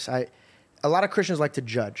like this. A lot of Christians like to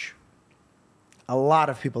judge. A lot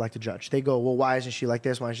of people like to judge. They go, well, why isn't she like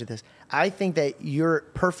this? Why isn't she this? I think that you're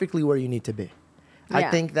perfectly where you need to be. Yeah.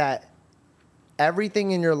 I think that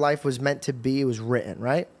everything in your life was meant to be. It was written,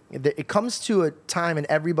 right? It comes to a time in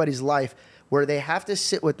everybody's life where they have to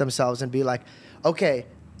sit with themselves and be like, okay,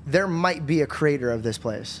 there might be a creator of this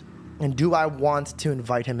place. And do I want to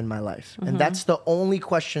invite him in my life? And that's the only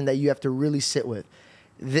question that you have to really sit with.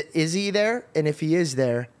 Is he there? And if he is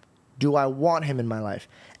there, do I want him in my life?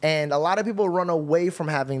 And a lot of people run away from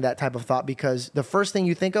having that type of thought because the first thing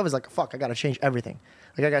you think of is like, fuck, I got to change everything.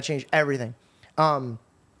 Like, I got to change everything. And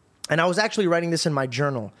I was actually writing this in my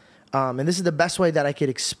journal. And this is the best way that I could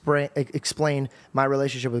explain my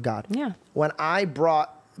relationship with God. Yeah. When I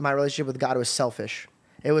brought my relationship with God, it was selfish.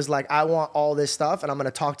 It was like, I want all this stuff, and I'm going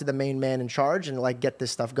to talk to the main man in charge and like get this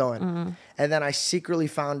stuff going. And then I secretly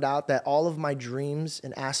found out that all of my dreams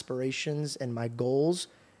and aspirations and my goals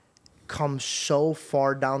come so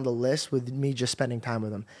far down the list with me just spending time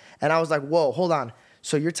with him. And I was like, whoa, hold on.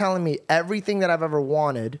 So you're telling me everything that I've ever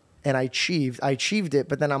wanted and I achieved it,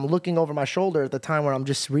 but then I'm looking over my shoulder at the time where I'm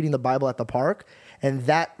just reading the Bible at the park, and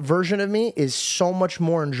that version of me is so much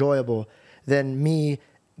more enjoyable than me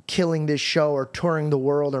killing this show or touring the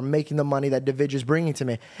world or making the money that David is bringing to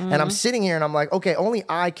me. And I'm sitting here and I'm like, okay, only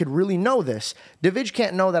I could really know this. David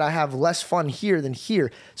can't know that I have less fun here than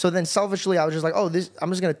here. So then selfishly, I was just like, I'm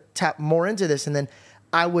just going to tap more into this. And then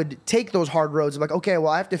I would take those hard roads like, okay,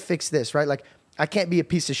 well, I have to fix this, right? Like, I can't be a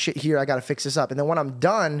piece of shit here. I got to fix this up. And then when I'm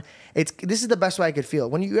done, this is the best way I could feel.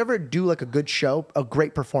 When you ever do like a good show, a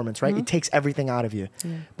great performance, right? It takes everything out of you.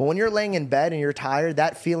 But when you're laying in bed and you're tired,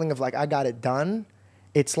 that feeling of like, I got it done,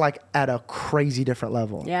 it's like at a crazy different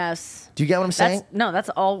level. Yes. Do you get what I'm saying?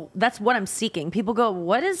 That's what I'm seeking. People go,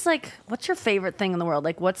 what's your favorite thing in the world?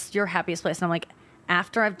 Like, what's your happiest place? And I'm like,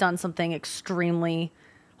 after I've done something extremely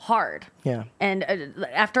hard. Yeah. And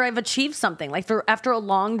after I've achieved something, like after a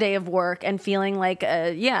long day of work and feeling like,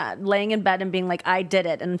 laying in bed and being like, I did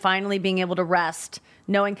it, and finally being able to rest,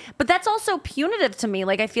 knowing. But that's also punitive to me.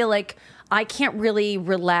 Like, I feel like I can't really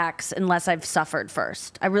relax unless I've suffered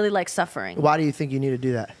first. I really like suffering. Why do you think you need to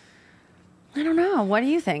do that? I don't know. What do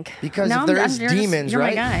you think? Because if there's demons, you're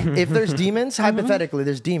right? my guy. If there's demons, hypothetically,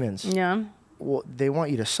 there's demons. Yeah. Well, they want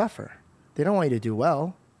you to suffer. They don't want you to do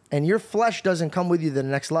well. And your flesh doesn't come with you to the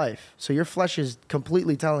next life. So your flesh is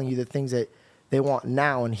completely telling you the things that they want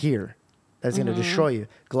now and here. That's going to destroy you.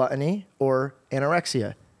 Gluttony or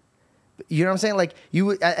anorexia. You know what I'm saying? Like,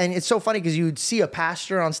 and it's so funny because you would see a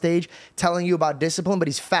pastor on stage telling you about discipline, but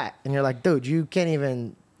he's fat. And you're like, dude, you can't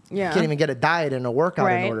even get a diet and a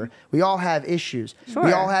workout in order. We all have issues. Sure.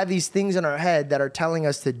 We all have these things in our head that are telling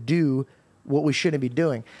us to do what we shouldn't be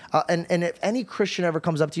doing. And if any Christian ever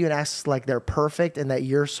comes up to you and asks like they're perfect and that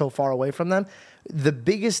you're so far away from them, the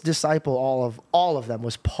biggest disciple all of them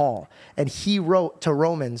was Paul. And he wrote to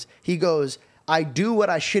Romans, he goes, I do what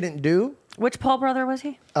I shouldn't do. Which Paul brother was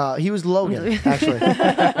he? He was Logan, actually.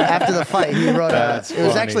 After the fight, he wrote it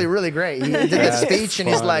was actually really great. He did that speech and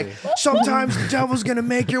he's like, sometimes the devil's going to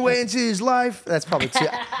make your way into his life. That's probably too,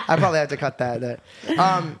 I probably have to cut that.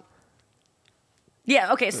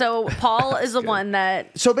 Yeah, okay, so Paul is the one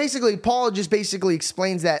that... So basically, Paul just basically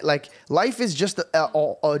explains that, like, life is just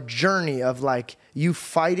a journey of, like, you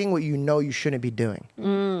fighting what you know you shouldn't be doing.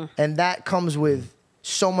 And that comes with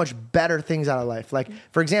so much better things out of life. Like,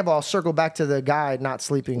 for example, I'll circle back to the guy not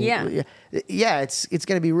sleeping. Yeah, it's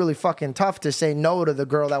going to be really fucking tough to say no to the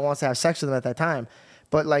girl that wants to have sex with him at that time.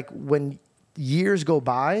 But, like, when years go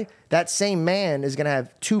by, that same man is going to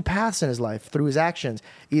have two paths in his life through his actions.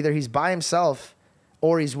 Either he's by himself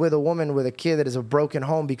or he's with a woman with a kid that is a broken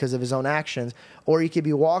home because of his own actions, or he could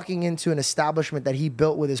be walking into an establishment that he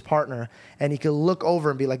built with his partner, and he could look over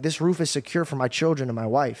and be like, this roof is secure for my children and my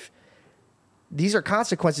wife. These are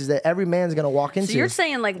consequences that every man's going to walk into. So you're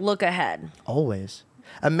saying like look ahead. Always.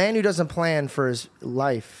 A man who doesn't plan for his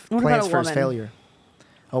life What plans about a for his woman? failure.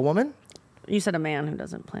 A woman? You said a man who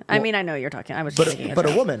doesn't plan. I mean, I know you're talking. I was But just thinking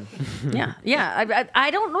a woman. Yeah. I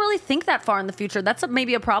don't really think that far in the future. That's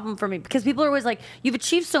maybe a problem for me because people are always like, "You've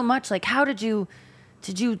achieved so much. Like, how did you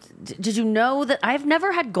know that?" I've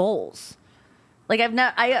never had goals. Like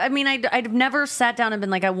I've never sat down and been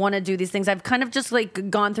like, I want to do these things. I've kind of just like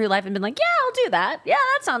gone through life and been like, yeah, I'll do that. Yeah,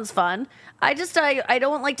 that sounds fun. I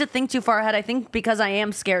don't like to think too far ahead. I think because I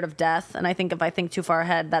am scared of death, and I think if I think too far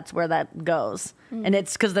ahead, that's where that goes. And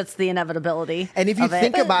it's because that's the inevitability. And if you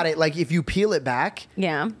think about it, like if you peel it back,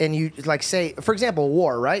 Yeah. and you like say, for example,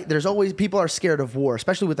 war, right? There's always people are scared of war,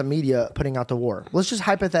 especially with the media putting out the war. Let's just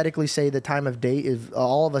hypothetically say the time of day is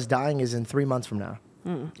all of us dying is in 3 months from now.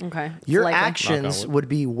 Okay. Your Likely. actions would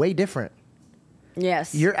be way different.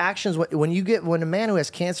 Yes. Your actions when a man who has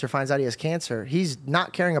cancer finds out he has cancer, he's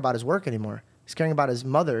not caring about his work anymore. He's caring about his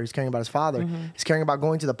mother. He's caring about his father. He's caring about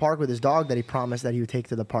going to the park with his dog that he promised that he would take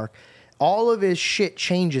to the park. All of his shit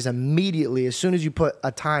changes immediately as soon as you put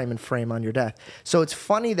a time and frame on your death. So it's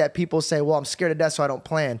funny that people say, well, I'm scared of death, so I don't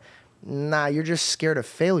plan. Nah, you're just scared of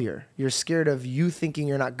failure. You're scared of you thinking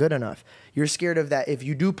you're not good enough. You're scared of that if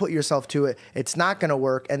you do put yourself to it, it's not going to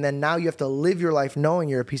work. And then now you have to live your life knowing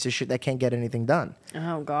you're a piece of shit that can't get anything done.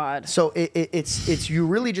 Oh, God. So it's you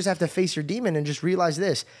really just have to face your demon and just realize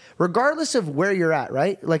this. Regardless of where you're at,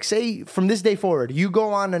 right? Like say from this day forward, you go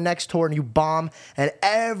on the next tour and you bomb and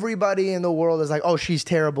everybody in the world is like, oh, she's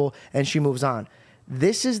terrible, and she moves on.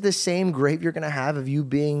 This is the same grave you're going to have of you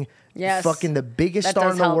being fucking the biggest That star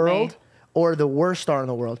does in the help world me. or the worst star in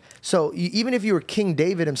the world. So even if you were King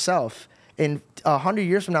David himself, in 100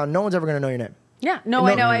 years from now, no one's ever going to know your name. Yeah. No,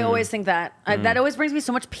 I know. I always think that. That always brings me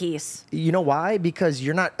so much peace. You know why? Because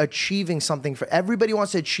you're not achieving something for everybody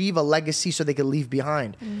wants to achieve a legacy so they can leave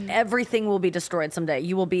behind. Everything will be destroyed someday.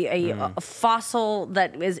 You will be a fossil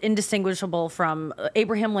that is indistinguishable from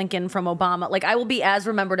Abraham Lincoln, from Obama. Like I will be as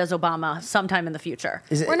remembered as Obama sometime in the future.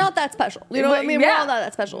 We're not that special. You know what I mean? Yeah. We're all not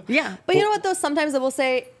that special. Yeah. But you know what though? Sometimes I will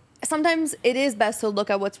say, sometimes it is best to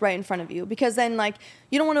look at what's right in front of you, because then like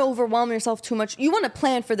you don't want to overwhelm yourself too much. You want to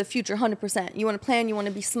plan for the future 100%. You want to plan, you want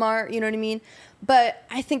to be smart, you know what I mean? But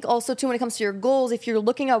I think also too when it comes to your goals, if you're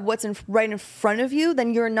looking at what's right in front of you,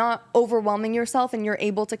 then you're not overwhelming yourself and you're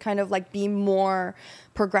able to kind of like be more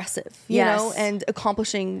progressive, you know, and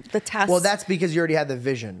accomplishing the task. Well, that's because you already had the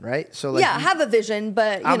vision, right? So like, yeah, have a vision,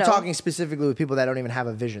 but I'm talking specifically with people that don't even have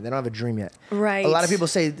a vision. They don't have a dream yet. Right. A lot of people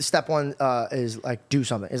say step one is like do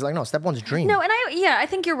something. It's like, no, step one's dream. No, and I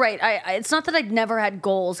think you're right. It's not that I'd never had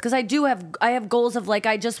goals, because I have goals of like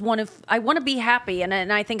I want to be happy, and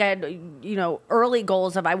I think I had early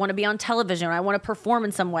goals of I want to be on television, or I want to perform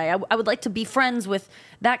in some way. I would like to be friends with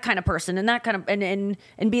that kind of person and that kind of and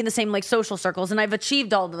be in the same like social circles, and I've achieved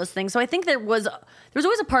all of those things. So I think there was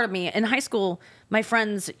always a part of me in high school. My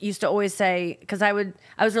friends used to always say, because I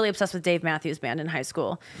was really obsessed with Dave Matthews Band in high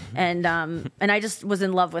school, and I just was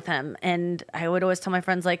in love with him, and I would always tell my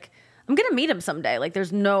friends like, I'm gonna meet him someday. Like,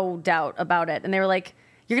 there's no doubt about it. And they were like,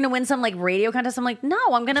 you're gonna win some like radio contest. I'm like, no,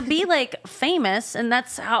 I'm gonna be like famous, and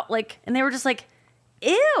that's how like. And they were just like,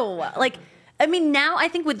 ew, like. I mean, now I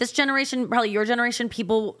think with this generation, probably your generation,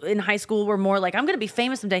 people in high school were more like, I'm going to be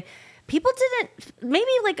famous someday. People didn't,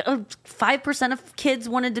 maybe like 5% of kids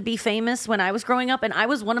wanted to be famous when I was growing up, and I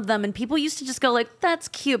was one of them. And people used to just go like, that's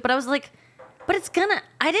cute. But I was like, but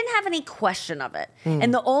I didn't have any question of it.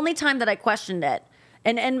 And the only time that I questioned it,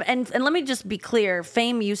 and let me just be clear,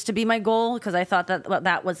 fame used to be my goal, because I thought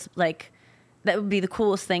that was like, that would be the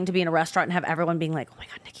coolest thing, to be in a restaurant and have everyone being like, oh my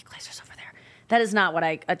God, Nikki Glaser's over there. That is not what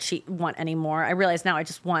I want anymore. I realize now I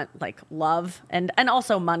just want like love and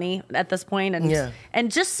also money at this point, and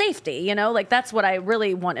just safety, like that's what I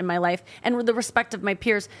really want in my life, and the respect of my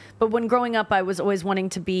peers. But when growing up, I was always wanting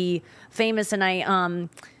to be famous, and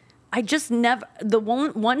I just never. The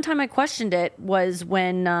one time I questioned it was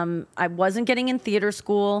when I wasn't getting in theater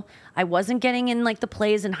school. I wasn't getting in like the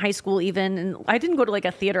plays in high school even, and I didn't go to like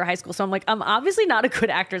a theater high school. So I'm like, I'm obviously not a good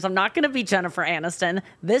actress. I'm not going to be Jennifer Aniston.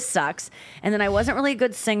 This sucks. And then I wasn't really a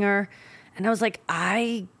good singer, and I was like,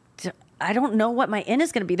 I don't know what my in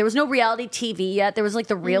is going to be. There was no reality TV yet. There was like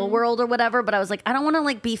the Real World or whatever, but I was like, I don't want to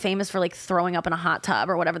like be famous for like throwing up in a hot tub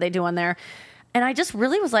or whatever they do on there. And I just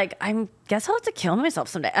really was like, I guess I'll have to kill myself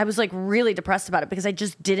someday. I was like really depressed about it, because I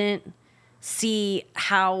just didn't see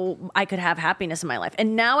how I could have happiness in my life.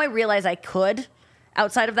 And now I realize I could.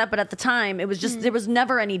 outside of that. But at the time, it was just there was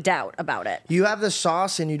never any doubt about it. You have the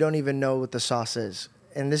sauce and you don't even know what the sauce is.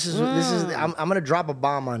 And this is I'm going to drop a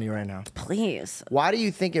bomb on you right now. Please. Why do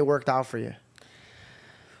you think it worked out for you?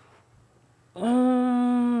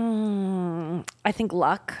 I think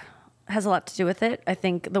luck has a lot to do with it. I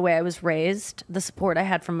think the way I was raised, the support I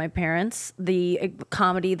had from my parents, the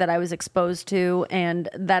comedy that I was exposed to, and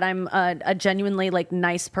that I'm a genuinely like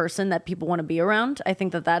nice person that people want to be around. I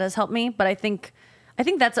think that has helped me. But I think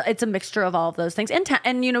it's a mixture of all of those things, and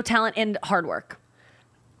talent and hard work.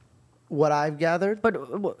 What I've gathered, but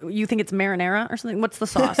you think it's marinara or something? What's the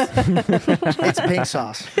sauce? It's pink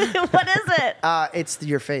sauce. What is it? It's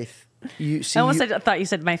your faith. You see, I thought you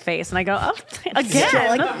said my face, and I go, oh,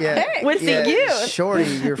 again, with the you, shorty,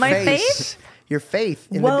 your my face. Your faith.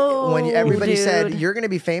 Whoa, when everybody dude. said you're going to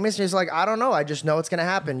be famous, and it's like, I don't know. I just know it's going to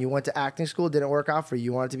happen. You went to acting school, didn't work out for you.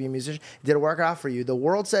 You wanted to be a musician, didn't work out for you. The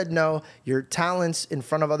world said no. Your talents in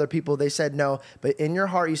front of other people, they said no. But in your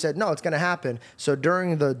heart, you said no. It's going to happen. So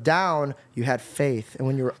during the down, you had faith, and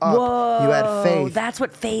when you were up, you had faith. That's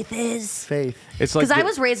what faith is. Faith. It's like because I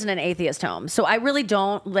was raised in an atheist home, so I really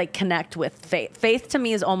don't like connect with faith. Faith to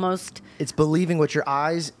me is almost it's believing what your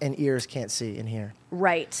eyes and ears can't see and hear.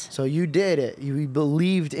 Right. So you did it. You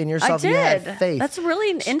believed in yourself. I did. You had faith. That's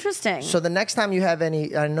really interesting. So the next time you have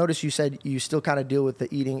any, I noticed you said you still kind of deal with the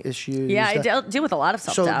eating issues. Yeah, I deal with a lot of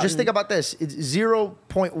self-doubt. So just think about this. It's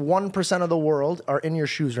 0.1% of the world are in your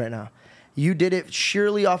shoes right now. You did it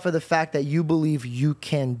sheerly off of the fact that you believe you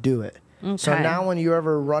can do it. Okay. So now when you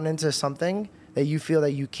ever run into something that you feel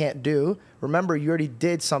that you can't do, remember you already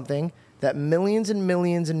did something that millions and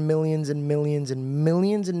millions and millions and millions and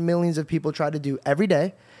millions and millions of people try to do every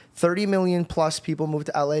day. 30 million plus people move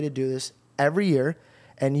to LA to do this every year,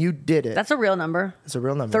 and you did it. That's a real number. It's a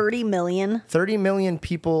real number. 30 million. 30 million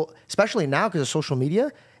people, especially now because of social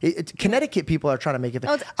media. Connecticut people are trying to make it.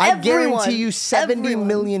 Oh, it's I everyone. guarantee you 70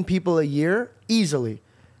 million people a year easily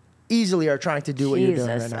are trying to do what you're doing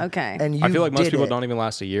right now. Okay. And you I feel like most did people it. don't even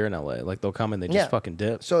last a year in LA. Like they'll come and they just fucking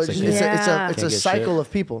dip. So it's like, a can't cycle get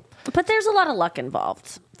of people. But there's a lot of luck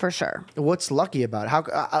involved, for sure. What's lucky about it?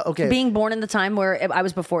 How? Okay. Being born in the time where I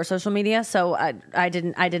was before social media, so I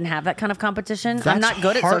didn't have that kind of competition. I'm not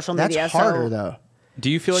good at social media. That's harder so. though. Do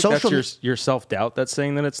you feel like that's your self-doubt that's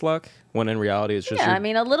saying that it's luck when in reality it's just I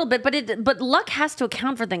mean a little bit, but luck has to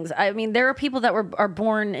account for things. I mean, there are people that are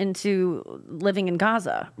born into living in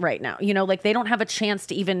Gaza right now. Like they don't have a chance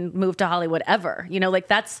to even move to Hollywood ever. Like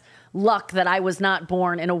that's luck that I was not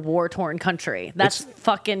born in a war-torn country. That's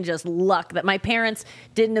fucking just luck that my parents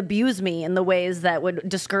didn't abuse me in the ways that would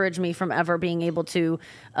discourage me from ever being able to,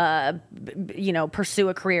 pursue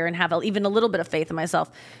a career and have even a little bit of faith in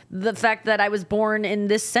myself. The fact that I was born in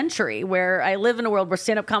this century where I live in a world where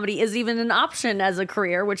stand-up comedy is even an option as a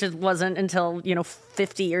career, which it wasn't until,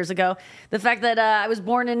 50 years ago. The fact that I was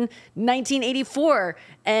born in 1984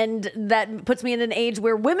 and that puts me in an age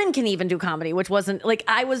where women can even do comedy, which wasn't like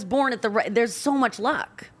I was born at the right. There's so much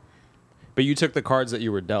luck. But you took the cards that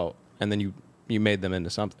you were dealt and then you made them into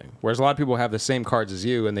something. Whereas a lot of people have the same cards as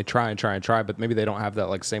you and they try and try and try, but maybe they don't have that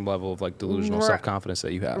like same level of like delusional self-confidence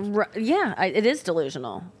that you have. Yeah, it is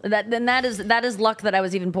delusional. That is luck that I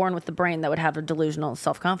was even born with the brain that would have a delusional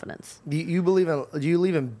self-confidence. Do you believe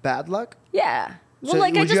in bad luck? Yeah. So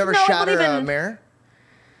would you ever shatter a mirror?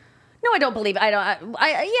 No, I don't believe. I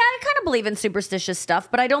kind of believe in superstitious stuff,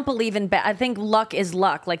 but I don't believe in bad. I think luck is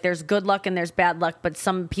luck. Like there's good luck and there's bad luck, but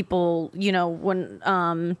some people,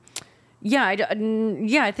 I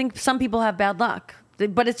think some people have bad luck.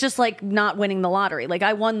 But it's just like not winning the lottery. Like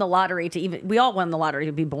I won the lottery we all won the lottery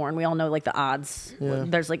to be born. We all know like the odds. Yeah.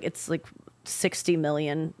 It's like 60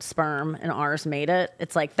 million sperm and ours made it.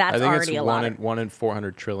 It's like that's already a lot. I think it's 1 in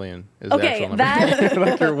 400 trillion is okay, the actual number.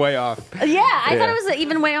 Like you're way off. Yeah, I thought it was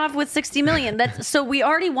even way off with 60 million. So we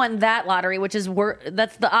already won that lottery, which is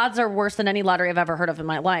that's the odds are worse than any lottery I've ever heard of in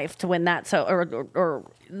my life to win that.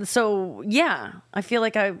 So yeah, I feel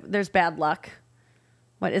like there's bad luck.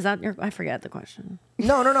 What is that? I forget the question.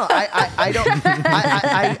 No. I don't.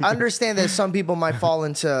 I understand that some people might fall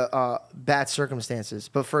into bad circumstances.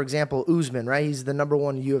 But for example, Usman, right? He's the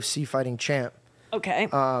 #1 UFC fighting champ. Okay.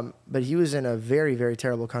 But he was in a very, very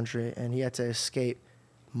terrible country, and he had to escape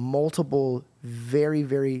multiple very,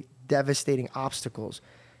 very devastating obstacles.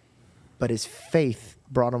 But his faith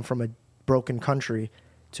brought him from a broken country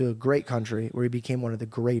to a great country where he became one of the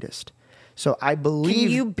greatest. So I believe... Can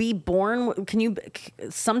you be born...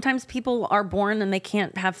 Sometimes people are born and they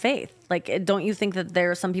can't have faith. Like, don't you think that there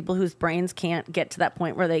are some people whose brains can't get to that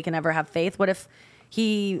point where they can ever have faith? What if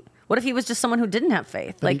he was just someone who didn't have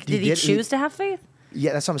faith? Like, did he choose to have faith?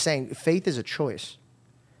 Yeah, that's what I'm saying. Faith is a choice.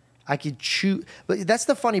 I could choose. But that's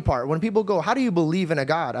the funny part. When people go, how do you believe in a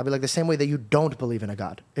God? I'll be like, the same way that you don't believe in a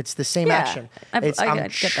God. It's the same action. I'm get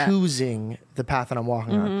that. choosing the path that I'm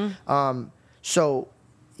walking on. So,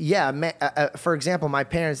 yeah, for example, my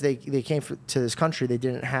parents, they came to this country. They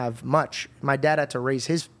didn't have much. My dad had to raise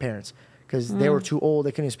his parents because they were too old.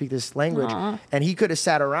 They couldn't even speak this language. And he could have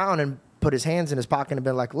sat around and put his hands in his pocket and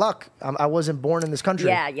been like, look, I wasn't born in this country.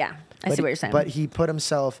 Yeah. I see what you're saying. But he put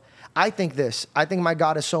himself, I think my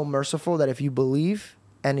God is so merciful that if you believe,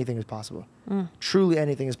 anything is possible. Truly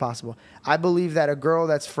anything is possible. I believe that a girl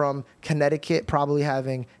that's from Connecticut, probably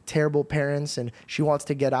having terrible parents and she wants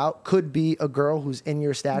to get out, could be a girl who's in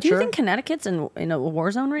your stature. Do you think Connecticut's in a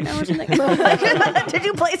war zone right now or something? Did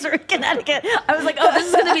you place her in Connecticut? I was like, oh, this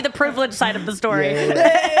is going to be the privileged side of the story. And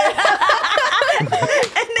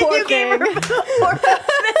then you gave her this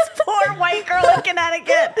poor white girl in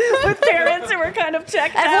Connecticut with parents who were kind of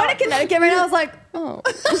checked out. Everyone in Connecticut right now was like, oh.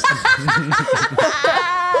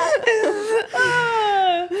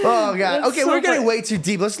 Oh God! Okay, we're getting way too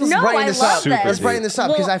deep. Let's brighten this up. Let's brighten this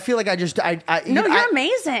up because I feel like you're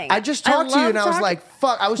amazing. I just talked to you and I was like,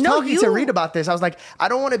 "Fuck!" I was talking to Reed about this. I was like, I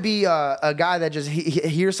don't want to be a guy that just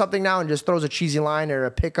hears something now and just throws a cheesy line or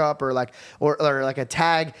a pickup or like a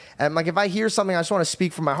tag. And like, if I hear something, I just want to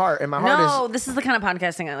speak from my heart. And my heart is. No, this is the kind of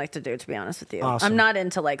podcasting I like to do. To be honest with you, awesome. I'm not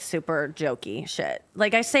into like super jokey shit.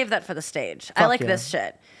 Like I save that for the stage. I like this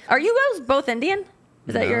shit. Are you guys both Indian?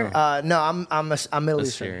 Is that your? No, I'm Middle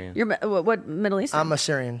Eastern. You're what Middle Eastern? I'm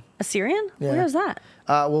Assyrian. Assyrian? Yeah. Where is that?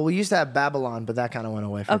 Well, we used to have Babylon, but that kind of went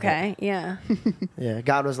away. Yeah. Yeah,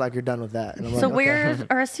 God was like, "You're done with that." And I'm so like, where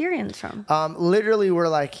are Assyrians from? Literally,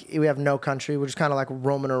 we have no country. We're just kind of like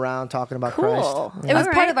roaming around talking about Christ. It was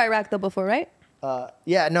part of Iraq though before, right?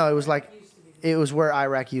 Yeah, no, it was like. It was where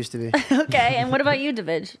Iraq used to be. Okay, and what about you,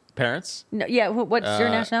 David? Parents? No, yeah, what's your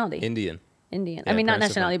nationality? Indian. Yeah, I mean, not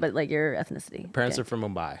nationality, but like your ethnicity. Parents are from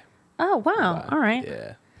Mumbai. Oh, wow. All right.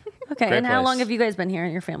 Yeah. Okay, Great and how place. long have you guys been here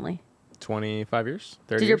in your family? 25 years?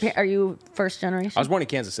 30 years? Are you first generation? I was born in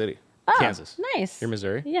Kansas City. Oh, Kansas. Nice. You're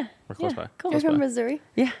Missouri? Yeah. We're close by. Cool. You're from Missouri?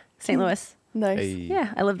 Yeah, St. Louis. Nice. Hey.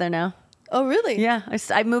 Yeah, I live there now. Oh, really? Yeah,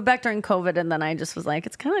 I moved back during COVID, and then I just was like,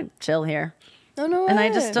 it's kind of chill here. Oh, no way. And I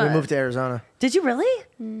just we moved to Arizona. Did you really?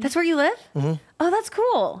 That's where you live? Mm-hmm. Oh, that's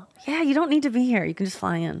cool. Yeah, you don't need to be here. You can just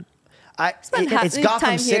fly in. It's Gotham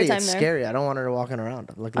time City. here, It's time there. scary. I don't want her walking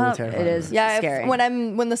around. Like, really terrifying. It is. Yeah, scary.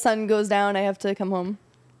 when the sun goes down, I have to come home.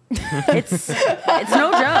 It's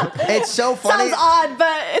no joke. It's so funny. Sounds odd,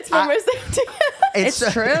 but it's when we're safety.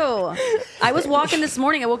 It's true. I was walking this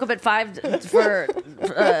morning. I woke up at 5 for.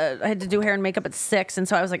 I had to do hair and makeup at 6, and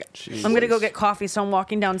so I was like, I'm gonna go get coffee. So I'm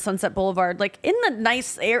walking down Sunset Boulevard, like in the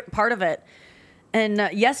nice part of it. And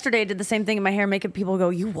yesterday I did the same thing in my hair and makeup. People go,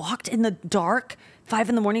 "You walked in the dark, 5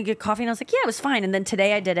 a.m. to get coffee?" And I was like, "Yeah, it was fine." And then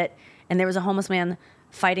today I did it, and there was a homeless man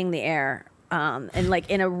fighting the air. And like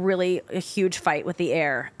in a huge fight with the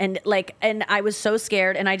air, and I was so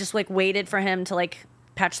scared, and I just like waited for him to like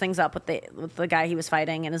patch things up with the guy he was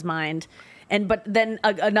fighting in his mind. But then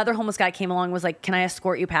another homeless guy came along and was like, "Can I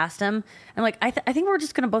escort you past him?" I'm like, I think we're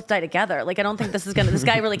just gonna both die together. Like, I don't think this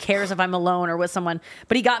guy really cares if I'm alone or with someone.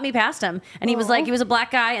 But he got me past him, and he was a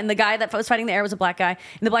black guy, and the guy that was fighting the air was a black guy, and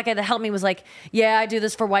the black guy that helped me was like, "Yeah, I do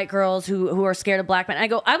this for white girls who are scared of black men." And I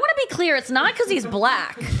go, I want to be clear, it's not because he's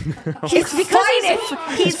black. It's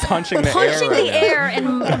because he's punching the air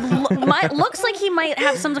and looks like he might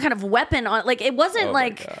have some kind of weapon on. Like, it wasn't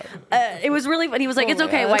it was really. But he was like, "It's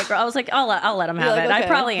okay, white girl." I was like, I'll let him have it. Okay. I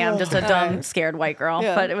probably am just a dumb, scared white girl,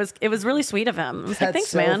 but it was really sweet of him. I was like, thanks,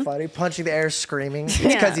 so man. Funny, punching the air, screaming. It's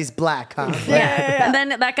because he's black, huh? Yeah. And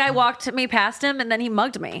then that guy walked me past him, and then he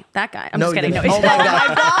mugged me. That guy. I'm just kidding. No, oh my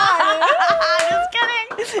God. just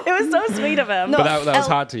kidding. It was so sweet of him. But that was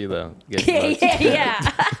hot to you, though.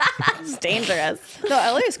 Yeah. It's dangerous. No,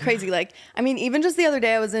 LA is crazy. Like, I mean, even just the other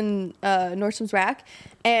day, I was in Nordstrom's Rack,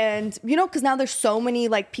 and because now there's so many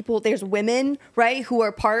like people. There's women, right, who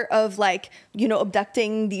are part of like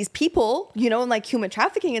abducting these people, and like human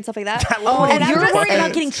trafficking and stuff like that. And you're worried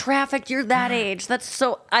about getting trafficked. You're that age. That's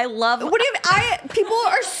so. I love. What do you mean? People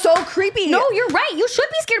are so creepy. No, you're right. You should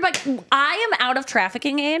be scared. Like, I am out of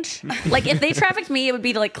trafficking age. Like, if they trafficked me, it would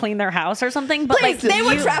be to like clean their house or something. But Please, like, they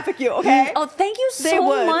would traffic you. Okay. Oh, thank you They so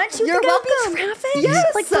would. much. You You're think I'd welcome. be trafficked?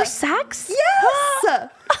 Yes. Like for sex? Yes.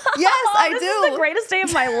 Yes, I do. This is the greatest day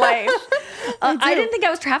of my life. I didn't think I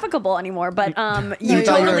was trafficable anymore, but you thought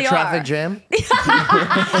totally you were a traffic are. jam?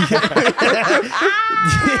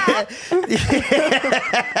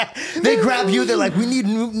 They grab you. They're like, we need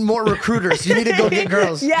more recruiters. You need to go get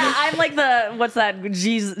girls. Yeah, I'm like what's that?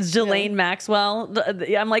 Ghislaine Maxwell.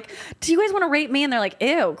 I'm like, do you guys want to rape me? And they're like,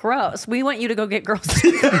 ew, gross. We want you to go get girls.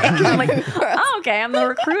 I'm like, oh, okay, I'm the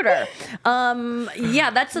recruiter. Yeah,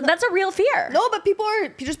 that's a real fear. No, but people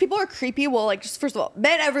are creepy. Well, like, just first of all,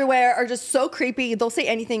 men everywhere are just so creepy. They'll say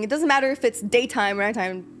anything. It doesn't matter if it's daytime or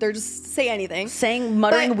nighttime. They're just say anything,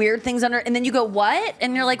 muttering weird things under, and then you go, what?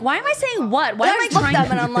 And you're like, why am I saying what? Why am I look trying?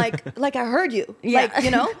 them and I'm like I heard you, Yeah. like,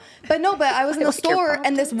 you know. But no, but I was in the like your store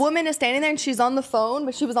and this woman is standing there and she's on the phone,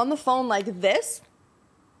 but she was on the phone like this,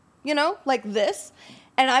 you know, like this.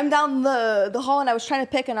 And I'm down the hall and I was trying to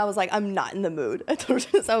pick and I was like, I'm not in the mood. I told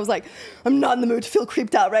her this. I was like, I'm not in the mood to feel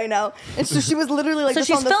creeped out right now. And so she was literally like, So just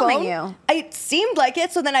she's on the filming phone. you. It seemed like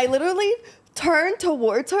it. So then I literally turned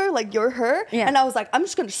towards her, like, you're her. Yeah. And I was like, I'm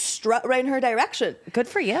just going to strut right in her direction. Good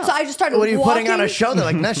for you. So I just started What are you walking. putting on a show? They're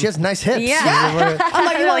like, no, she has nice hips. Yeah. I'm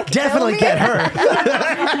like, you want to Definitely get her.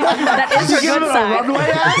 That is her Give good it a side.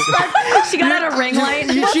 runway aspect. She got out a ring light.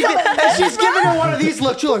 And she's giving her one of these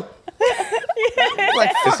looks. You're like,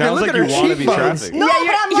 It fuck, sounds look like at you her want to be cheekbones. trafficked. No, Yeah,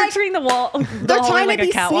 but I'm you're like, treating the wall. they're trying like to a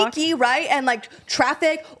be catwalk. sneaky, right? And like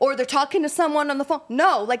traffic, or they're talking to someone on the phone.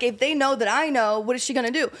 No, like if they know that I know, what is she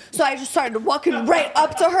gonna do? So I just started walking right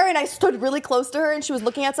up to her and I stood really close to her and she was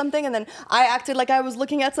looking at something and then I acted like I was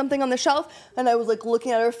looking at something on the shelf and I was like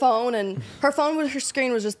looking at her phone and her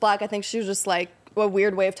screen was just black. I think she was just like a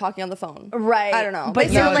weird way of talking on the phone. Right. I don't know.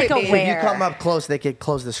 But you're like creepy. aware. If you come up close, they could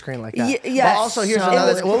close the screen like that. yes. But also, here's So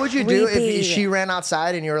another thing. What would you do creepy. if she ran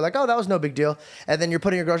outside and you were like, oh, that was no big deal. And then you're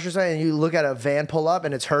putting your groceries away and you look at a van pull up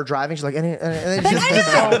and it's her driving. She's like, and then just,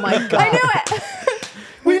 Oh my god. I knew it.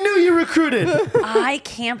 we knew you recruited. I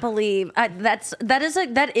can't believe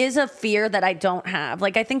that is a fear that I don't have.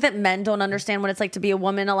 Like, I think that men don't understand what it's like to be a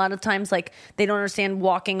woman. A lot of times, like, they don't understand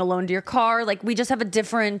walking alone to your car. Like, we just have a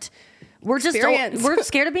different. We're just Experience. we're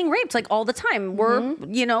scared of being raped like all the time. We're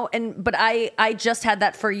you know, but I just had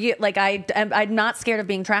that for you. Like I'm not scared of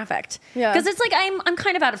being trafficked. Yeah. Because it's like I'm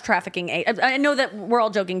kind of out of trafficking age. I know that we're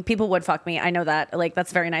all joking. People would fuck me. I know that. Like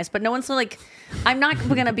that's very nice. But no one's like, I'm not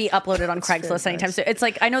gonna be uploaded on Craigslist anytime soon. It's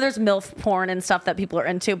like I know there's MILF porn and stuff that people are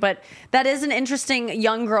into, but that is an interesting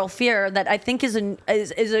young girl fear that I think is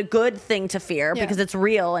a good thing to fear because it's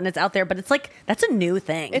real and it's out there. But it's like that's a new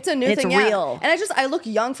thing. It's a new thing. It's real. And I look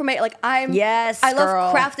young for my like I Yes, love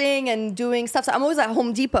girl. crafting and doing stuff. So I'm always at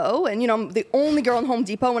Home Depot, and you know I'm the only girl in Home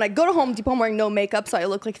Depot. When I go to Home Depot, I'm wearing no makeup, so I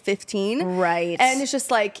look like 15. Right. And it's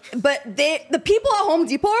just like, but the people at Home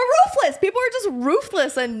Depot are ruthless. People are just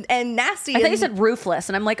ruthless and nasty. I thought you said roofless,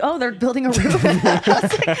 and I'm like, oh, they're building a roof.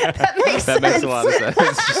 that makes That sense. makes a lot of sense.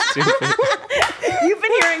 It's just stupid. You've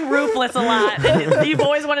been hearing roofless a lot. You've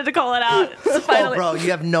always wanted to call it out. So Oh, finally, bro,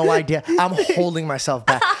 you have no idea. I'm holding myself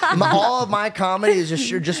back. All of my comedy is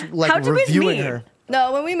just like How'd you guys reviewing meet? her.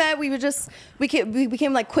 No, when we met, we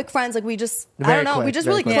became like quick friends. Like we just, I Very don't know, we quick, just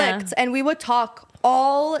very really quick. clicked, and we would talk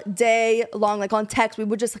all day long, like on text. We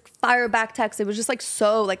would just like fire back text. It was just like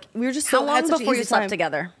so, like we were just how so long had such an before you easy slept time.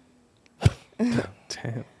 together?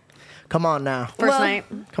 Damn. Come on now. First night.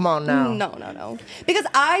 Come on now. No. Because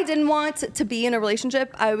I didn't want to be in a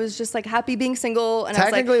relationship. I was just like happy being single. And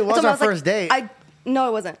Technically, I it was was like, our first date. No,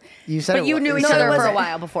 it wasn't. You said But it you was. knew each No, it other for a wasn't.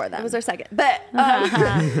 while before that. It was our second. But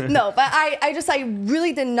no, but I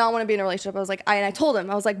really did not want to be in a relationship. I was like, I told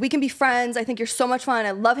him, I was like, we can be friends. I think you're so much fun.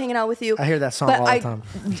 I love hanging out with you. I hear that song But all the time.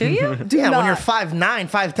 Do you? Yeah, when not. you're 5'9",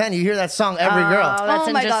 5'10", you hear that song every girl. Oh, that's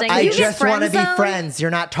Oh my God. interesting. I I You get just want to be friend-zoned? friends.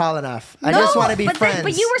 You're not tall enough. I No, just want to be but friends.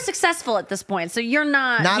 But you were successful at this point, so you're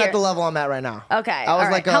not. not here. at the level I'm at right now. Okay, I was all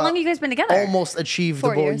right. like How long have you guys been together? almost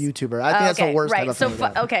achievable 4 years. YouTuber. I think that's the worst right. type of So thing. to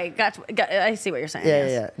have. okay, got. I see what you're saying. Yeah,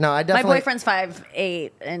 yes. yeah. No, I My definitely. boyfriend's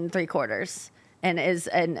 5'8" and 3/4, and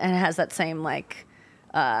has that same like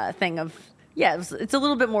thing of it's a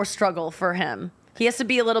little bit more struggle for him. He has to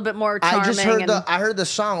be a little bit more charming. I heard the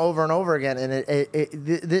song over and over again, and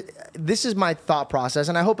this is my thought process,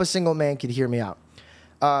 and I hope a single man could hear me out.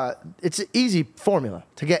 It's an easy formula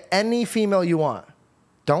to get any female you want.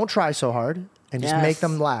 Don't try so hard, and just Yes. make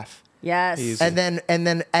them laugh. Yes. Easy. And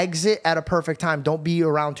then exit at a perfect time. Don't be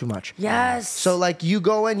around too much. Yes. So like you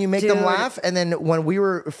go in, you make them Dude. laugh, and then when we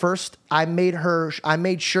were first, I made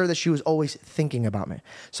sure that she was always thinking about me.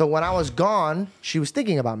 So when I was gone, she was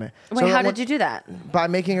thinking about me. Wait, So how when- did you do that? By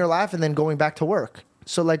making her laugh and then going back to work.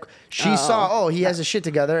 So like she saw, he has his shit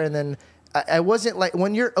together, and then I wasn't like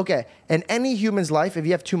when you're okay in any human's life. If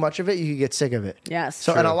you have too much of it, you can get sick of it. Yes.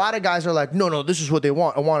 So and a lot of guys are like, no, this is what they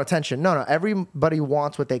want. I want attention. No, everybody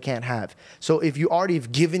wants what they can't have. So if you already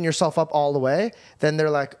have given yourself up all the way, then they're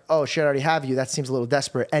like, oh shit, I already have you. That seems a little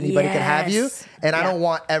desperate. Anybody can have you, and I don't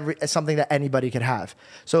want something that anybody could have.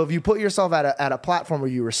 So if you put yourself at a platform where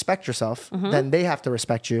you respect yourself, then they have to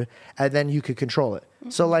respect you, and then you could control it.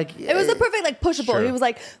 So like it was a perfect like pushable. Sure. He was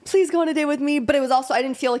like, please go on a date with me, but it was also I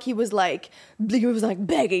didn't feel like he was like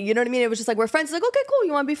begging. You know what I mean? It was just like we're friends. He's like, okay, cool.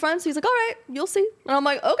 You want to be friends? So he's like, all right, you'll see. And I'm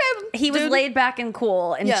like, okay. He was laid back and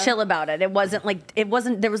cool and chill about it. It wasn't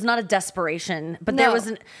there was not a desperation, but there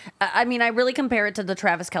wasn't. I mean, I really compare it to the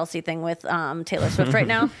Travis Kelce thing with Taylor Swift right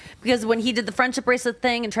now, because when he did the friendship bracelet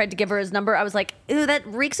thing and tried to give her his number, I was like, ooh, that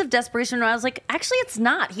reeks of desperation. And I was like, actually, it's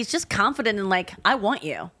not. He's just confident in like, I want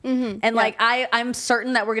you, and like I'm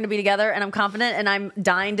certain that we're gonna be together, and I'm confident, and I'm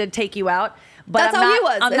dying to take you out. But That's how he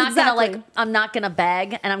was. I'm not Exactly. gonna I'm not gonna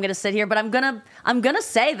beg, and I'm gonna sit here, but I'm gonna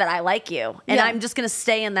say that I like you, and I'm just gonna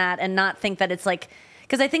stay in that and not think that it's like.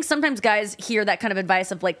 Because I think sometimes guys hear that kind of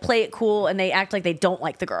advice of like play it cool and they act like they don't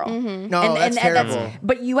like the girl. No, that's terrible.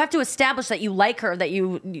 But you have to establish that you like her, that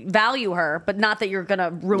you value her, but not that you're gonna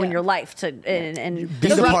ruin your life and Be the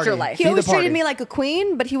disrupt party. your life. He Be always the party. treated me like a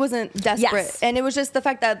queen, but he wasn't desperate. Yes. And it was just the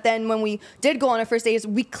fact that then when we did go on our first dates,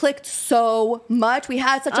 we clicked so much. We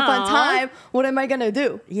had such a fun time. What am I gonna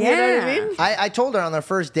do? You know what I mean? I told her on their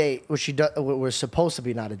first date, which was supposed to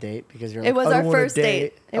be not a date because you're like, It was I don't our want a first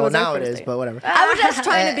date. It was our now it first is, date. but whatever. I was just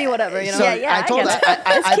trying to be whatever, you know? So I told get her, it.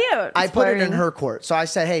 It's cute. I It's put it in flirting. her court. So I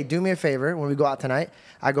said, hey, do me a favor when we go out tonight.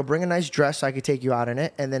 I go bring a nice dress so I could take you out in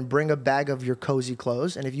it, and then bring a bag of your cozy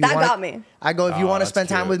clothes. And if you That want, got me. I go if you Oh, want to that's spend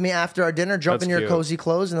time cute. with me after our dinner, jump That's in your cute. cozy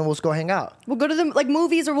clothes, and then we'll just go hang out. We'll go to the like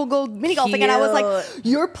movies or we'll go mini golfing. And I was like, Cute.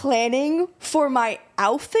 you're planning for my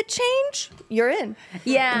outfit change? You're in.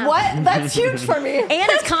 Yeah. What? That's huge for me. And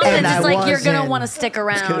it's confidence. And I It's like you're gonna wasn't. want to stick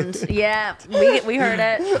around. Yeah, we heard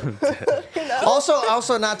it.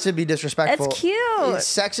 Also, not to be disrespectful. It's cute.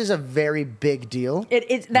 Sex is a very big deal.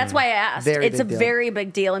 That's why I asked. Very It's a big deal. very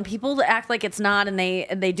big deal, and people act like it's not, and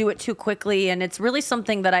they do it too quickly, and it's really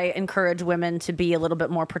something that I encourage women to be a little bit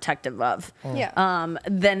more protective of. Yeah.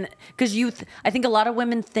 Then because I think a lot of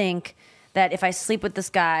women think that if I sleep with this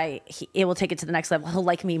guy, it will take it to the next level. He'll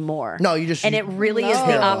like me more. No, you just- and it really is No.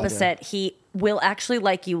 the Terrible opposite. He will actually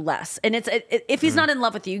like you less, and if he's not in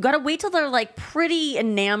love with you, you got to wait till they're like pretty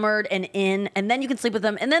enamored and in, and then you can sleep with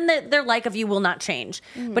them, and then their like of you will not change.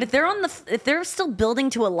 But if they're still building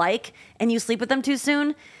to a like, and you sleep with them too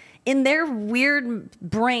soon. In their weird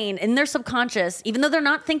brain, in their subconscious, even though they're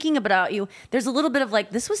not thinking about you, there's a little bit of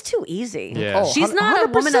like, this was too easy. Yeah. Oh, She's not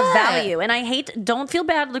a woman of 100%. value. And don't feel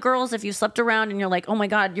bad to the girls if you slept around and you're like, oh my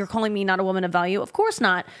God, you're calling me not a woman of value. Of course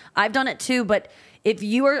not. I've done it too. But if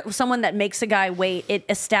you are someone that makes a guy wait, it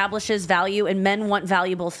establishes value, and men want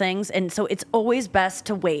valuable things. And so it's always best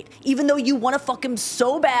to wait, even though you want to fuck him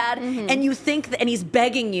so bad and you think and he's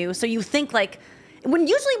begging you. So you think like,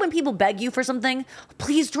 usually when people beg you for something,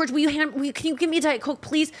 please, George, can you give me a Diet Coke,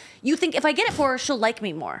 please? You think if I get it for her, she'll like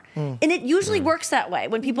me more. And it usually works that way.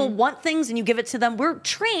 When people want things and you give it to them, we're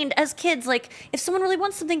trained as kids, like if someone really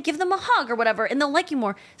wants something, give them a hug or whatever, and they'll like you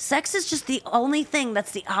more. Sex is just the only thing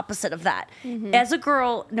that's the opposite of that. As a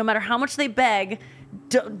girl, no matter how much they beg,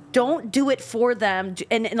 don't do it for them.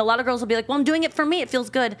 And a lot of girls will be like, well, I'm doing it for me. It feels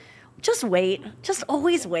good. Just wait. Just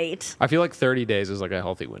always wait. I feel like 30 days is like a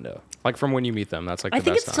healthy window. Like from when you meet them, that's like I the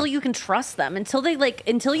think best it's till time. you can trust them, until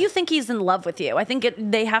you think he's in love with you. I think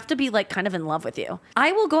they have to be like kind of in love with you.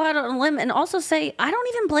 I will go out on a limb and also say I don't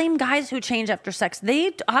even blame guys who change after sex.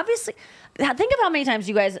 They obviously think of how many times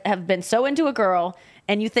you guys have been so into a girl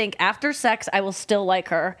and you think after sex I will still like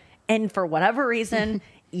her, and for whatever reason.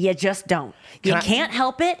 You just don't. You can't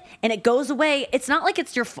help it, and it goes away. It's not like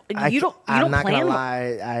it's your. You don't I'm not plan. gonna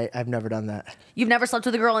lie. I've never done that. You've never slept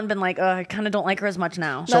with a girl and been like, I kind of don't like her as much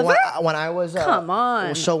now. So when I was Come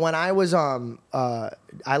on. So when I was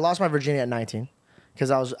I lost my virginity at 19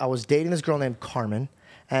 because I was dating this girl named Carmen,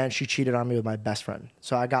 and she cheated on me with my best friend.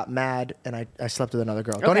 So I got mad and I slept with another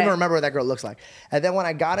girl. Don't Okay. even remember what that girl looks like. And then when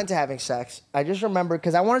I got into having sex, I just remembered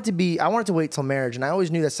because I wanted to wait till marriage, and I always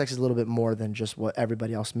knew that sex is a little bit more than just what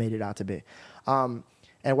everybody else made it out to be.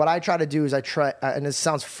 And what I try to do is and this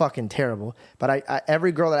sounds fucking terrible, but I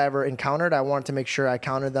every girl that I ever encountered, I wanted to make sure I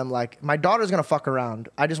countered them like my daughter's gonna fuck around.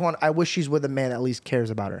 I wish she's with a man that at least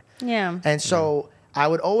cares about her. Yeah. And so I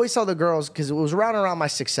would always tell the girls, because it was around my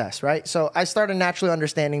success, right? So I started naturally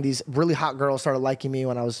understanding these really hot girls started liking me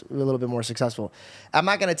when I was a little bit more successful. I'm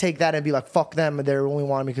not going to take that and be like, fuck them, they only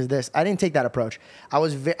wanted me because of this. I didn't take that approach. I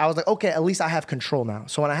was like, okay, at least I have control now.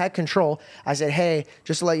 So when I had control, I said, hey,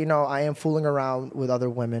 just to let you know, I am fooling around with other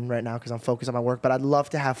women right now because I'm focused on my work, but I'd love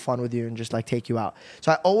to have fun with you and just like take you out.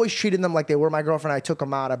 So I always treated them like they were my girlfriend. I took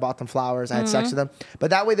them out, I bought them flowers, I had sex with them.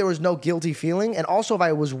 But that way there was no guilty feeling. And also if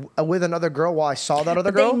I was with another girl while I saw that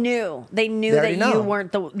other girl. They knew that you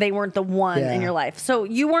weren't the one in your life. So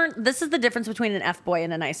you weren't. This is the difference between an F boy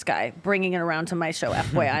and a nice guy. Bringing it around to my show,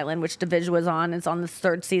 F Boy Island, which Divish was on. It's on the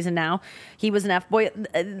 3rd season now. He was an F boy.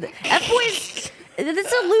 F boys.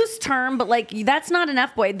 It's a loose term, but like that's not an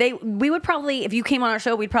F boy. We would probably, if you came on our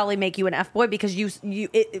show, we'd probably make you an F boy because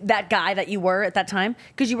that guy that you were at that time,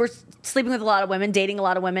 because you were sleeping with a lot of women, dating a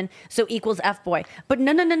lot of women, so equals F boy. But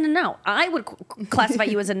no. I would classify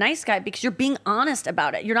you as a nice guy because you're being honest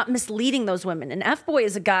about it. You're not misleading those women. An F boy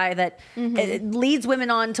is a guy that leads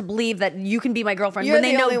women on to believe that you can be my girlfriend when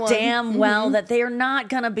they know damn well that they are not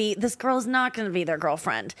gonna be. This girl's not gonna be their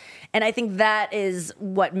girlfriend. And I think that is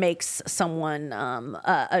what makes someone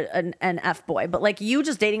an F boy. But like you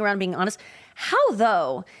just dating around, being honest. How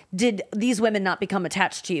though did these women not become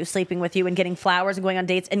attached to you, sleeping with you and getting flowers and going on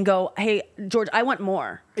dates and go, hey George, I want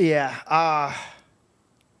more? Yeah.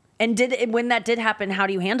 And when that did happen, how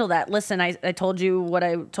do you handle that? Listen, I told you what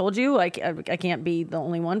I told you. I can't be the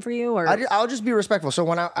only one for you. Or I'll just be respectful. So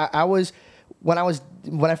when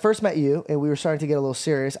I first met you and we were starting to get a little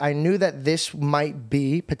serious, I knew that this might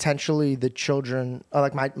be potentially the children,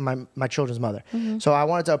 like my children's mother. So I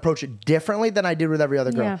wanted to approach it differently than I did with every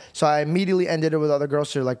other girl. Yeah. So I immediately ended it with other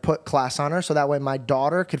girls to like put class on her, so that way my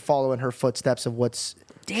daughter could follow in her footsteps of what's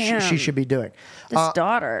she should be doing. This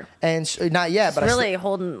daughter. And not yet, but really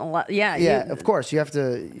holding a lot. Yeah. Of course. You have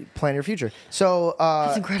to plan your future. So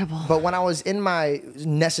that's incredible. But when I was in my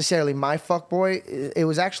fuckboy, it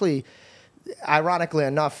was actually, ironically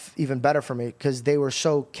enough, even better for me because they were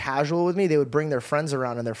so casual with me. They would bring their friends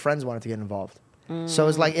around and their friends wanted to get involved. So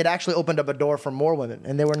it's like it actually opened up a door for more women,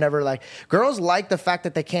 and they were never like, girls like the fact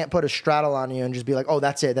that they can't put a straddle on you and just be like, oh,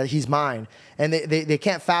 that's it, that he's mine, and they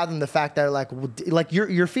can't fathom the fact that like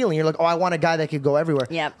you're feeling, you're like, oh, I want a guy that could go everywhere.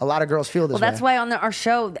 Yep. A lot of girls feel this way. Well, that's why on our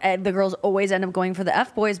show the girls always end up going for the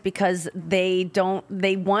F boys because they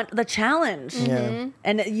want the challenge.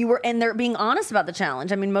 And they're being honest about the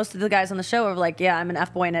challenge. I mean, most of the guys on the show are like, yeah, I'm an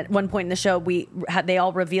F boy, and at one point in the show they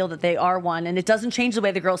all reveal that they are one, and it doesn't change the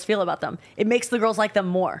way the girls feel about them. It makes the girls like them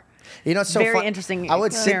more. You know, it's so very interesting. I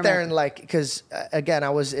would sit there and like, because again,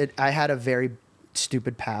 I had a very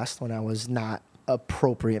stupid past when I was not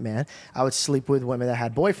appropriate man. I would sleep with women that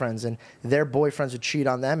had boyfriends, and their boyfriends would cheat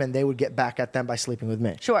on them, and they would get back at them by sleeping with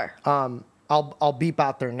me. Sure. I'll beep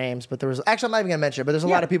out their names, but there was actually, I'm not even gonna mention it, but there's a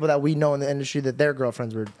lot of people that we know in the industry that their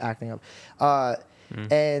girlfriends were acting up,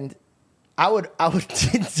 and I would,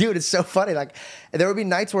 dude, it's so funny. Like, there would be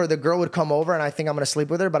nights where the girl would come over and I think I'm going to sleep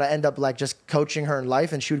with her, but I end up like just coaching her in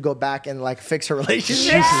life, and she would go back and like fix her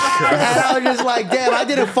relationship. And I was just like, damn, I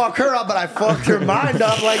didn't fuck her up, but I fucked her mind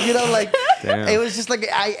up. Like, you know, like, it was just like,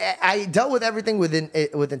 I dealt with everything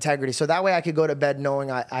with integrity. So that way I could go to bed knowing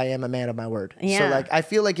I am a man of my word. Yeah. So like, I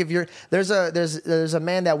feel like if there's a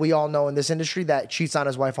man that we all know in this industry that cheats on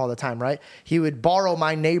his wife all the time, right? He would borrow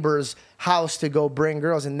my neighbor's house to go bring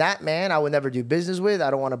girls, and that man I would never do business with.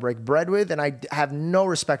 I don't want to break bread with, and I have no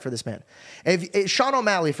respect for this man. If Sean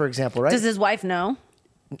O'Malley, for example, right? Does his wife know?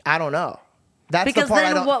 I don't know. That's because the part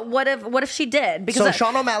then I don't. What if she did? Because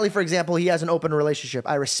Sean O'Malley, for example, he has an open relationship.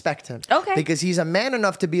 I respect him. Okay. Because he's a man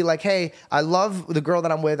enough to be like, hey, I love the girl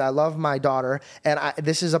that I'm with. I love my daughter, and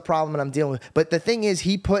this is a problem that I'm dealing with. But the thing is,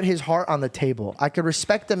 he put his heart on the table. I could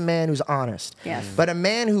respect a man who's honest. Yes. But a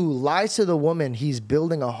man who lies to the woman he's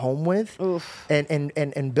building a home with,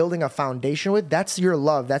 and building a foundation with, that's your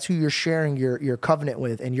love. That's who you're sharing your covenant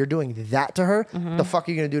with, and you're doing that to her. The fuck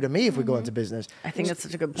are you gonna do to me if we go into business? I think that's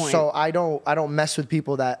such a good point. So I don't mess with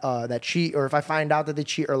people that cheat, or if I find out that they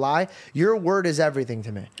cheat or lie. Your word is everything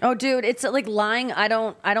to me. Oh, dude, it's like lying. I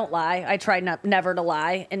don't lie. I try never to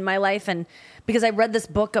lie in my life, and because I read this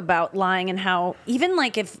book about lying and how even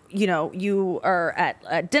like if you are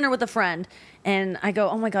at dinner with a friend and I go,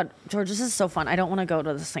 oh my God, George, this is so fun. I don't want to go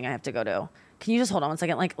to this thing I have to go to. Can you just hold on 1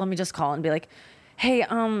 second? Like, let me just call and be like, hey,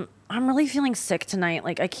 I'm really feeling sick tonight.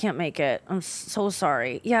 Like, I can't make it. I'm so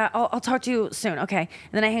sorry. Yeah, I'll talk to you soon. Okay. And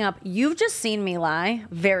then I hang up. You've just seen me lie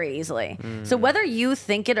very easily. So whether you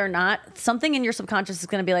think it or not, something in your subconscious is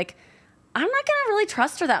going to be like, I'm not gonna really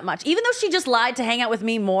trust her that much, even though she just lied to hang out with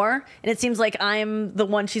me more, and it seems like I'm the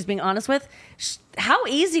one she's being honest with. How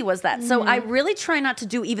easy was that? So I really try not to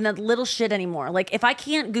do even that little shit anymore. Like if I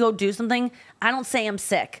can't go do something, I don't say I'm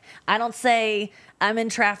sick. I don't say I'm in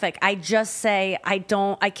traffic. I just say I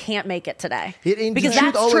can't make it today. Because the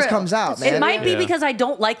truth always comes out, man. It might be because I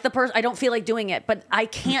don't like the person. I don't feel like doing it, but I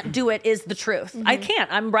can't do it is the truth. I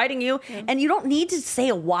can't. I'm writing you, and you don't need to say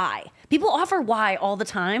a why. People offer why all the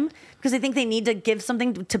time because they think they need to give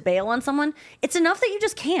something to bail on someone. It's enough that you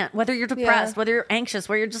just can't, whether you're depressed, whether you're anxious,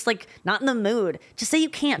 whether you're just like not in the mood. Just say you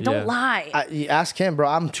can't. Don't lie. You ask him, bro.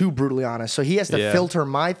 I'm too brutally honest. So he has to filter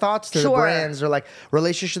my thoughts to the brands or like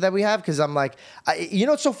relationship that we have because I'm like, you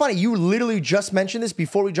know, it's so funny. You literally just mentioned this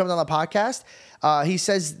before we jumped on the podcast. He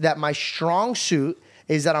says that my strong suit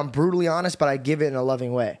is that I'm brutally honest, but I give it in a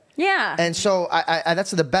loving way. Yeah. And so I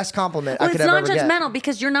that's the best compliment I could ever get. It's not judgmental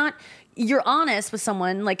because you're honest with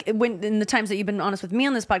someone, like when in the times that you've been honest with me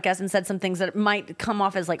on this podcast and said some things that might come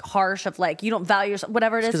off as like harsh of like you don't value yourself,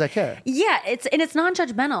 whatever it is. Because I care. Yeah, it's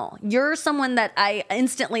non-judgmental. You're someone that I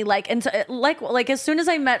instantly like, and like as soon as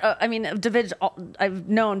I met, David, I've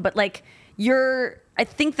known, but like I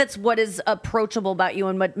think that's what is approachable about you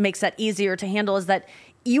and what makes that easier to handle is that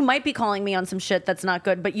you might be calling me on some shit that's not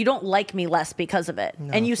good, but you don't like me less because of it,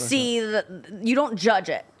 and you see that you don't judge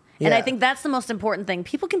it. And I think that's the most important thing.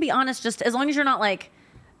 People can be honest just as long as you're not like,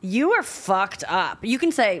 you are fucked up. You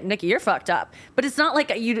can say, Nikki, you're fucked up. But it's not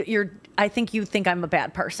like I think you think I'm a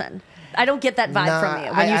bad person. I don't get that vibe from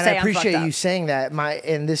you when you say I'm fucked up. I appreciate you saying that.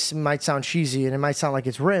 And this might sound cheesy and it might sound like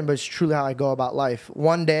it's written, but it's truly how I go about life.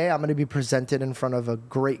 One day I'm going to be presented in front of a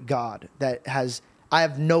great God that I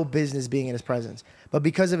have no business being in his presence. But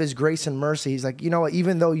because of his grace and mercy, he's like, you know what,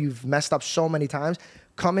 even though you've messed up so many times,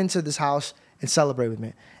 come into this house and celebrate with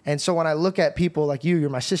me. And so when I look at people like you're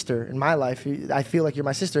my sister in my life, I feel like you're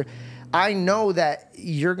my sister. I know that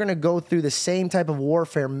you're going to go through the same type of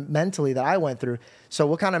warfare mentally that I went through. So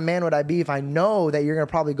what kind of man would I be if I know that you're going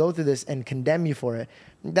to probably go through this and condemn you for it?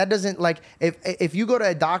 That doesn't, like, if you go to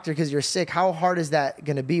a doctor because you're sick, how hard is that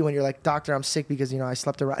going to be when you're like, doctor, I'm sick because, I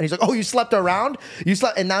slept around. And he's like, oh, you slept around? You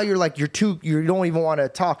slept, and now you're like, you don't even want to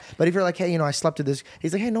talk. But if you're like, hey, I slept with this,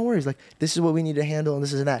 he's like, hey, no worries. Like, this is what we need to handle and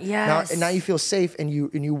this is that. Yes. Now you feel safe and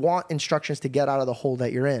you want instructions to get out of the hole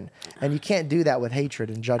that you're in. And you can't do that with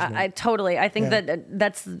hatred and judgment. I totally. I think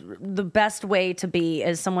that's the best way to be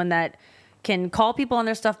is someone that can call people on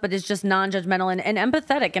their stuff, but is just non-judgmental and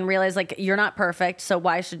empathetic and realize like you're not perfect. So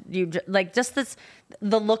why should you like just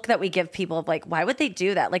the look that we give people of like, why would they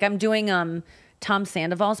do that? Like I'm doing Tom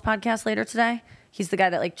Sandoval's podcast later today. He's the guy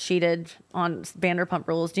that like cheated on Vanderpump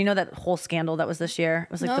Rules. Do you know that whole scandal that was this year?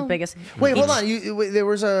 It was like the biggest. Wait, hold on. There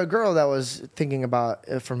was a girl that was thinking about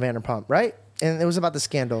from Vanderpump, right? And it was about the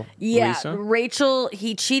scandal. Yeah, Lisa? Rachel.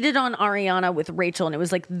 He cheated on Ariana with Rachel, and it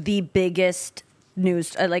was like the biggest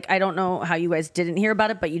news. Like I don't know how you guys didn't hear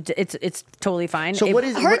about it, but it's totally fine. So what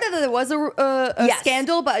is? I heard that there was a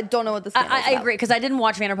scandal, but I don't know what the scandal is. I agree because I didn't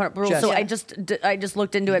watch Vanderpump Rules, so I just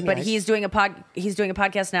looked into it. But he's doing a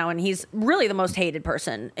podcast now, and he's really the most hated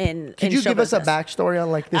person in. Could you give us a backstory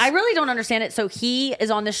on like this? I really don't understand it. So he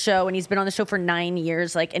is on this show, and he's been on the show for 9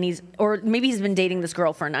 years. Like, and or maybe he's been dating this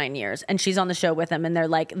girl for 9 years, and she's on the show with him, and they're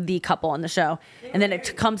like the couple on the show. And then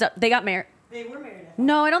it comes up, they got married. They were married.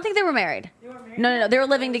 No, I don't think they were married. They were married? No. They were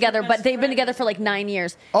living together, but they've been together for like 9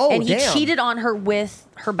 years. Oh, and he damn. cheated on her with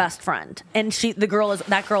her best friend, and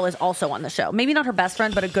that girl is also on the show. Maybe not her best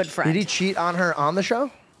friend, but a good friend. Did he cheat on her on the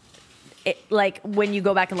show? Like when you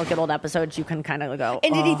go back and look at old episodes, you can kind of go.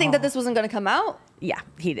 And did he think that this wasn't going to come out? Yeah,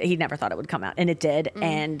 he never thought it would come out, and it did.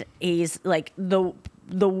 And he's like the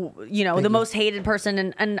most hated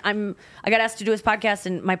person. And I got asked to do his podcast,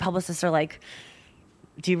 and my publicists are like,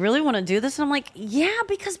 do you really want to do this? And I'm like, yeah,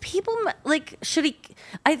 because people like,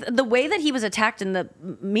 the way that he was attacked in the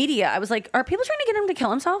media, I was like, are people trying to get him to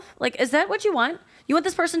kill himself? Like, is that what you want? You want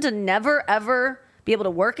this person to never, ever be able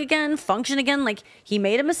to work again, function again? Like, he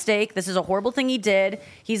made a mistake. This is a horrible thing he did.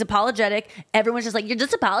 He's apologetic. Everyone's just like, you're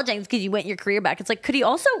just apologizing because you went your career back. It's like, could he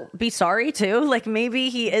also be sorry too? Like, maybe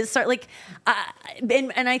he is sorry. Like,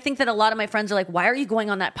 and I think that a lot of my friends are like, why are you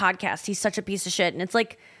going on that podcast? He's such a piece of shit. And it's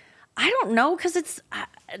like, I don't know, because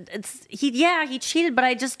he cheated, but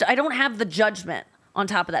I don't have the judgment on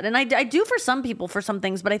top of that, and I do for some people for some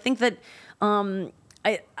things, but I think that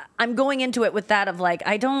I'm going into it with that of like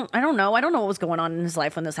I don't know what was going on in his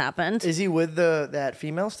life when this happened. Is he with that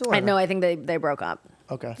female still? No, I think they broke up.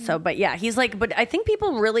 Okay. So, but yeah, he's like, but I think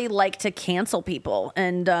people really like to cancel people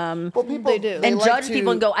and they do. and judge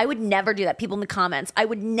people and go, I would never do that. People in the comments, I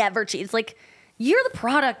would never cheat. It's like, you're the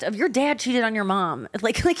product of your dad cheated on your mom.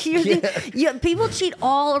 Like people cheat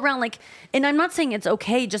all around. Like, and I'm not saying it's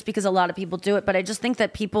okay just because a lot of people do it, but I just think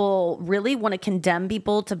that people really want to condemn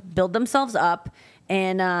people to build themselves up.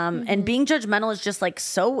 And being judgmental is just like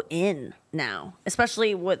so in now,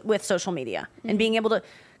 especially with social media and being able to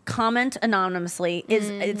comment anonymously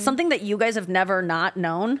it's something that you guys have never not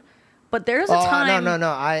known. But there's a time. No.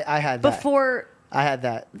 I had that. Before I had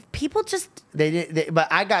that. People just but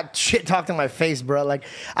I got shit talked in my face, bro. Like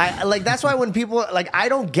that's why when people I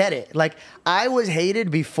don't get it. Like I was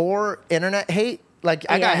hated before internet hate. Like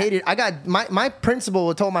I got hated. I got my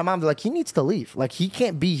principal told my mom like he needs to leave. Like he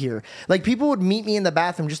can't be here. Like people would meet me in the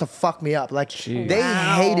bathroom just to fuck me up. Like they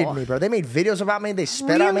hated me, bro. They made videos about me. They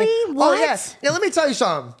spit on me. What? Oh yes. Yeah, let me tell you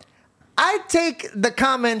something. I take the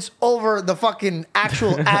comments over the fucking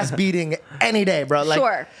actual ass beating any day, bro. Like,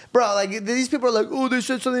 sure. Bro, like these people are like, oh, they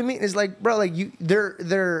said something mean. It's like, bro, like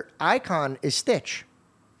their icon is Stitch.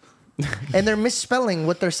 And they're misspelling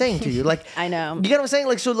what they're saying to you. Like I know. You get what I'm saying?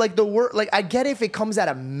 Like so like the word like I get if it comes at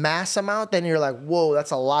a mass amount, then you're like, whoa, that's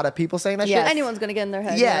a lot of people saying that shit. Anyone's gonna get in their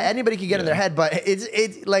head. Yeah, anybody can get in their head, but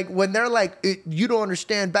it's like when they're like, you don't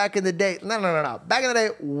understand back in the day. No. Back in the day,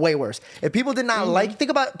 way worse. If people did not like, think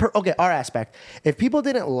about our aspect. If people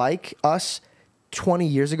didn't like us 20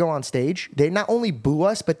 years ago on stage, they not only boo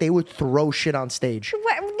us, but they would throw shit on stage.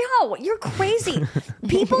 No, you're crazy.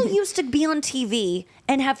 People used to be on TV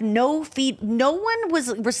and have no feed. No one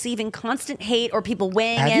was receiving constant hate or people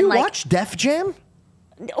weighing in. Have you watched Def Jam?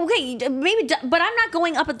 Okay, maybe, but I'm not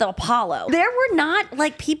going up at the Apollo. There were not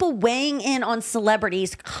like people weighing in on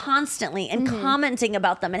celebrities constantly and commenting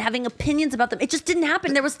about them and having opinions about them. It just didn't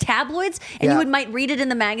happen. There was tabloids and you might read it in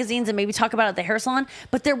the magazines and maybe talk about it at the hair salon,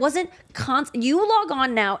 but there wasn't you log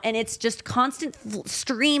on now and it's just constant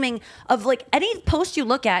streaming of like any post you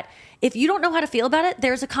look at. If you don't know how to feel about it,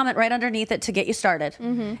 there's a comment right underneath it to get you started.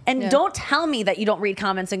 And don't tell me that you don't read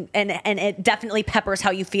comments and it definitely peppers how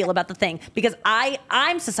you feel about the thing because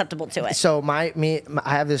I'm susceptible to it. So I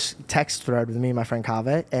have this text thread with me and my friend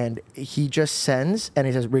Kaveh, and he just sends and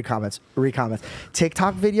he says read comments.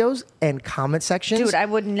 TikTok videos and comment sections. Dude, I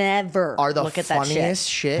would never are the look at that funniest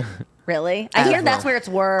shit. Really? I hear that's where it's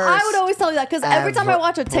worse. I would always tell you that because every time I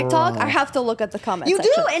watch a TikTok, I have to look at the comments. You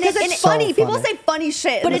do, and it's funny. People say funny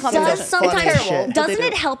shit, but in it the comment does section. sometimes. Doesn't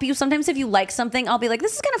it help you sometimes if you like something? I'll be like,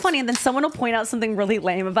 this is kind of funny, and then someone will point out something really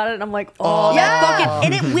lame about it, and I'm like,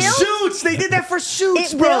 and it will. Suits. They did that for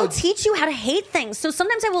Suits, it bro. It will teach you how to hate things. So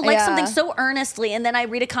sometimes I will like something so earnestly, and then I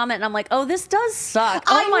read a comment, and I'm like, oh, this does suck.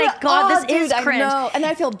 Oh my god, this is cringe. I know, and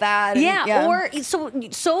I feel bad. Or so.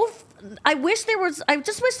 I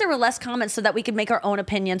just wish there were less comments so that we could make our own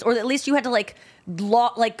opinions, or at least you had to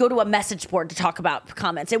go to a message board to talk about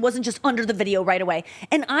comments. It wasn't just under the video right away.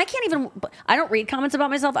 And I don't read comments about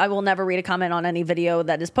myself. I will never read a comment on any video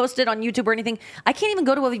that is posted on YouTube or anything. I can't even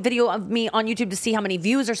go to a video of me on YouTube to see how many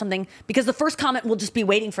views or something because the first comment will just be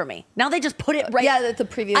waiting for me. Now they just put it right. Yeah, that's a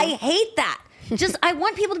preview. I hate that. I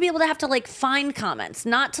want people to be able to have to find comments,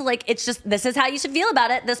 not to it's just this is how you should feel about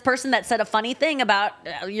it. This person that said a funny thing about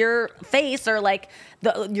your face or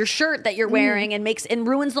your shirt that you're wearing and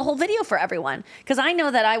ruins the whole video for everyone. Because I know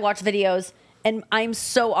that I watch videos and I'm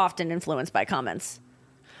so often influenced by comments.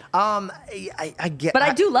 I get, but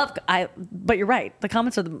I do love. But you're right. The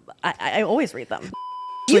comments are I always read them.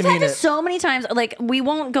 You've had to so many times, we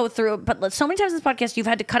won't go through it, but so many times in this podcast, you've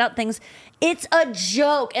had to cut out things. It's a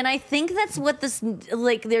joke. And I think that's what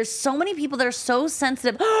there's so many people that are so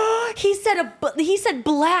sensitive. He said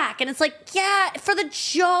black. And it's for the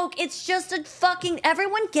joke. It's just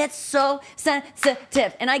everyone gets so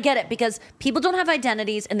sensitive. And I get it because people don't have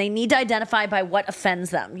identities and they need to identify by what offends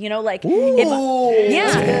them. Ooh,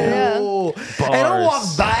 yeah. And I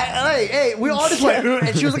walked by, hey, we all just went,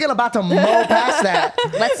 and she was about to mow past that.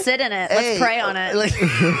 Let's sit in it. Let's pray on it. Let's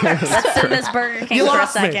sit in this Burger King for a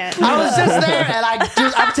second. I was just there, and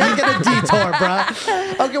I'm taking a detour,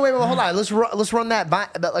 bro. Okay, wait, hold on. Let's run that by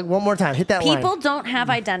one more time. Hit that line. People don't have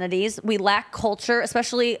identities. We lack culture,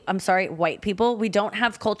 especially, white people. We don't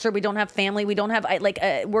have culture. We don't have family. We don't have,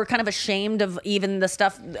 we're kind of ashamed of even the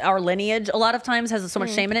stuff, our lineage a lot of times has so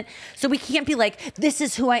much shame in it. So we can't be this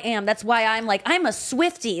is who I am. That's why I'm a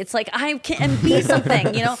Swiftie. It's I can be something,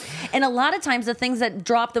 And a lot of times the things that that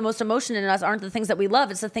drop the most emotion in us aren't the things that we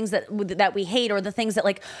love. It's the things that we hate, or the things that,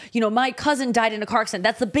 like, my cousin died in a car accident.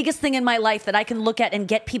 That's the biggest thing in my life that I can look at and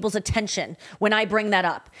get people's attention when I bring that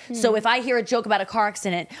up. So if I hear a joke about a car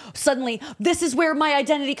accident, suddenly this is where my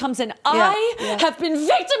identity comes in. I have been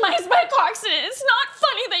victimized by a car accident. It's not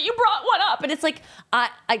funny that you brought one up. And it's like,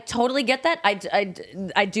 I totally get that.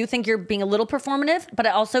 I do think you're being a little performative, but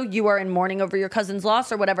also you are in mourning over your cousin's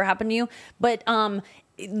loss or whatever happened to you. But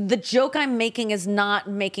the joke I'm making is not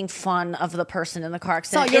making fun of the person in the car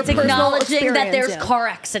accident. It's acknowledging that there's car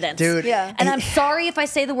accidents. Dude. Yeah. And I'm sorry if I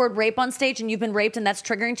say the word rape on stage and you've been raped and that's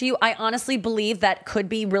triggering to you. I honestly believe that could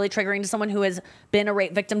be really triggering to someone who has been a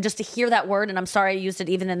rape victim, just to hear that word. And I'm sorry I used it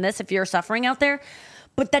even in this if you're suffering out there.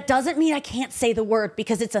 But that doesn't mean I can't say the word,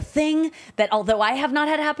 because it's a thing that, although I have not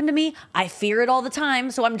had it happen to me, I fear it all the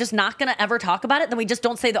time. So I'm just not going to ever talk about it. Then we just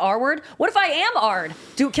don't say the R word. What if I am R'd?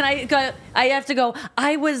 I have to go,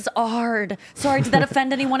 I was R'd. Sorry, did that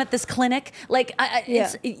offend anyone at this clinic? Like,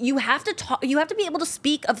 you have to talk, you have to be able to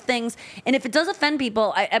speak of things. And if it does offend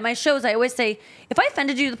people, at my shows, I always say, if I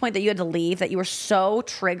offended you to the point that you had to leave, that you were so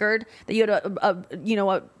triggered, that you had a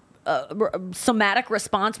somatic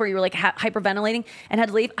response where you were like hyperventilating and had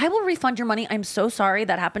to leave, I will refund your money. I'm so sorry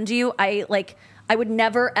that happened to you. I would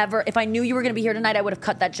never ever, if I knew you were going to be here tonight, I would have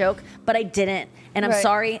cut that joke, but I didn't, and I'm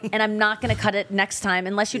sorry, and I'm not going to cut it next time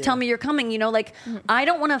unless you tell me you're coming. I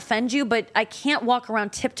don't want to offend you, but I can't walk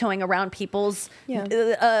around tiptoeing around people's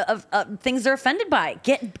things they're offended by.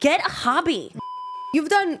 Get a hobby. You've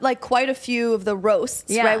done like quite a few of the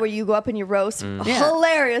roasts, right? Where you go up and you roast.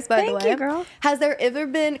 Hilarious, by the way. Thank you, girl. Has there ever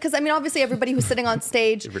been, because I mean, obviously everybody who's sitting on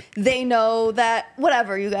stage, they know that,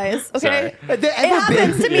 whatever, you guys, okay? It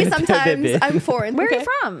happens to me sometimes. I'm foreign. Where are you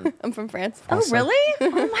from? I'm from France. Oh, really?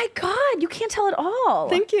 Oh my God, you can't tell at all.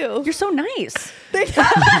 Thank you. You're so nice. Thank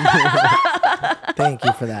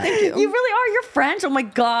you for that. Thank you. You really are. You're French. Oh my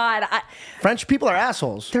God. French people are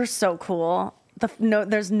assholes. They're so cool.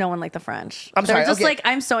 There's no one like the French. I'm sorry. They're just okay. like,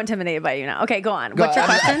 I'm so intimidated by you now. Okay, go on. What's your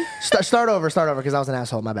question? Start over, because I was an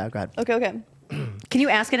asshole. My bad. Go ahead. Okay. Can you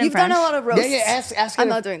ask it in You've French? done a lot of roasts. Yeah, ask I'm it.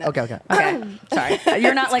 not doing that. Okay. Okay. Sorry.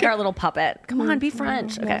 You're not like our little puppet. Come on, be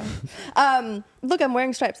French. Okay. Look, I'm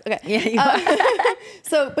wearing stripes. Okay. Yeah, you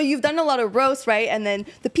are. But you've done a lot of roasts, right? And then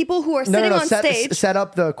the people who are sitting on stage. Set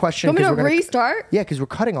up the question. Want me to restart? Yeah, because we're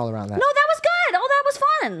cutting all around that. No, that was good. Oh, that was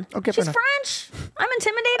fun. Okay, she's fair French. I'm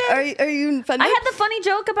intimidated. Are you offended? I had the funny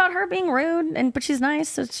joke about her being rude, but she's nice,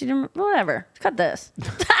 so she didn't. Whatever. Cut this. Not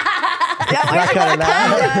cutting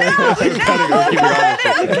that.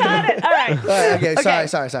 Got it. All right. Okay.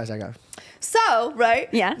 Sorry. Go. So, right?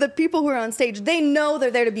 Yeah. The people who are on stage, they know they're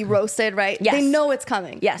there to be roasted, right? Yes. They know it's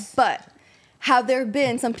coming. Yes. But have there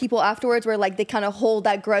been some people afterwards where like they kind of hold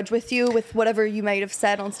that grudge with you with whatever you might have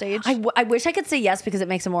said on stage? I wish I could say yes, because it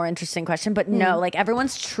makes a more interesting question, but no, like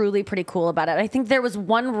everyone's truly pretty cool about it. I think there was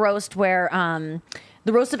one roast where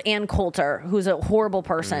the roast of Ann Coulter, who's a horrible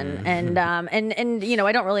person, and I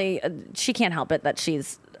don't really she can't help it that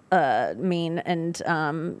she's mean and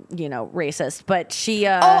racist, but she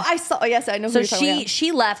I saw. Yes, I know. So who you're talking about.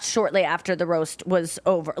 she left shortly after the roast was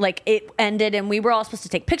over. Like, it ended, and we were all supposed to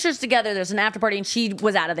take pictures together. There's an after party, and she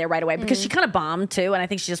was out of there right away because she kind of bombed too, and I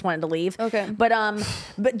think she just wanted to leave. Okay,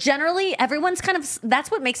 but generally everyone's kind of,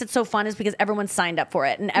 that's what makes it so fun, is because everyone's signed up for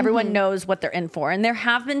it and everyone knows what they're in for. And there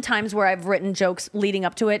have been times where I've written jokes leading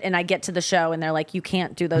up to it, and I get to the show and they're like, you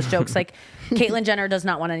can't do those jokes. Like, Caitlyn Jenner does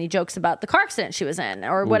not want any jokes about the car accident she was in,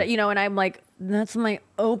 or what, and I'm like, that's my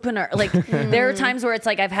opener. Like, there are times where it's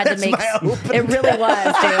like I've had to make. It really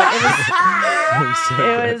was, dude.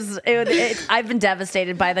 It was. I've been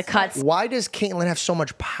devastated by the cuts. Why does Caitlyn have so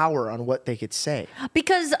much power on what they could say?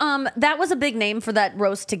 Because that was a big name for that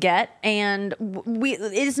roast to get, and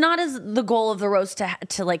it's not as the goal of the roast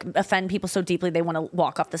to like offend people so deeply they want to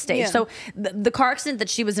walk off the stage. Yeah. So the car accident that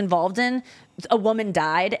she was involved in, a woman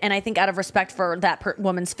died, and I think out of respect for that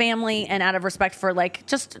woman's family and out of respect for it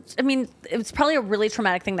was probably a really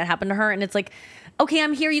traumatic thing that happened to her, and it's like, okay,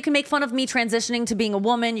 I'm here. You can make fun of me transitioning to being a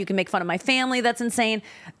woman. You can make fun of my family. That's insane.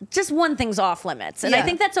 Just one thing's off limits, and I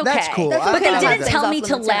think that's okay. That's cool. But they I like didn't that. tell me Off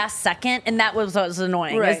till limits, last second, and that was what was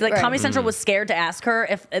annoying. Right, Is that right. Comedy Central was scared to ask her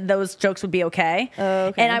if those jokes would be okay.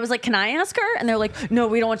 Okay. And I was like, can I ask her? And they're like, no,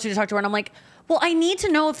 we don't want you to talk to her. And I'm like, well, I need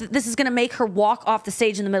to know if this is going to make her walk off the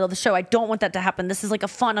stage in the middle of the show. I don't want that to happen. This is like a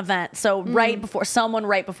fun event. So right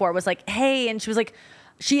before was like, hey, and she was like,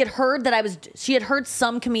 she had heard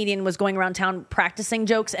some comedian was going around town practicing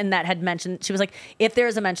jokes, and that had mentioned, she was like, if there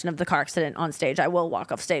is a mention of the car accident on stage, I will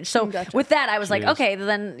walk off stage. So with that, I was like, okay,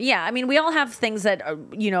 then yeah. I mean, we all have things that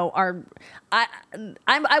are.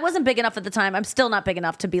 I wasn't big enough at the time. I'm still not big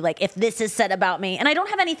enough to be like, if this is said about me, and I don't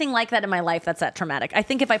have anything like that in my life that's that traumatic. I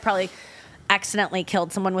think if I probably accidentally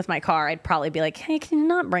killed someone with my car, I'd probably be like, hey, can you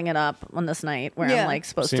not bring it up on this night where I'm like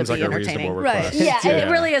supposed Seems to be like a entertaining? reasonable request. Yeah,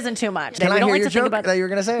 it really isn't too much. Can we I don't hear like your to think joke about that you were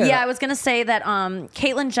gonna say? Yeah, I was gonna say that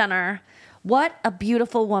Caitlyn Jenner, what a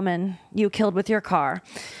beautiful woman you killed with your car.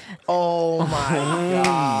 Oh my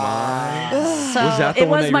god! So Was that the it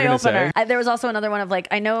one was that you my were gonna opener. There was also another one of like,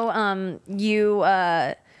 I know you.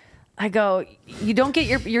 I go, you don't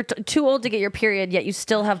get you're too old to get your period, yet you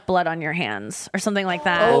still have blood on your hands, or something like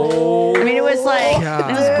that. Oh, I mean, it was like, it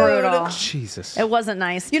was brutal. Jesus. It wasn't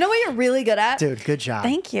nice. You know what you're really good at? Dude, good job.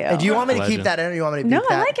 Thank you. And do you want me to keep Legend. that in, or you want me to beat No,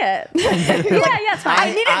 that? I like it. yeah, it's fine.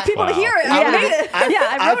 I needed people to hear it. Yeah. I made it.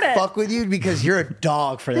 I wrote it. fuck with you because you're a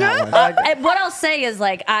dog for that one. And what I'll say is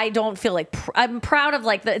like, I don't feel like I'm proud of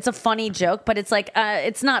like it's a funny joke, but it's like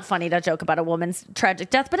it's not funny to joke about a woman's tragic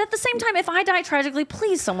death. But at the same time, if I die tragically,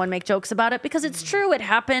 please someone make jokes about it, because it's true. It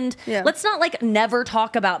happened. Yeah. Let's not like never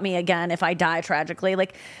talk about me again if I die tragically.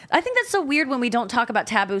 Like, I think that's so weird when we don't talk about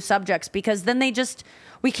taboo subjects, because then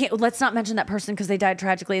we can't, let's not mention that person because they died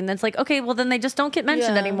tragically. And then it's like, okay, well then they just don't get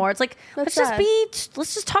mentioned Yeah. anymore. It's like, That's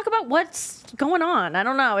let's just talk about what's going on. I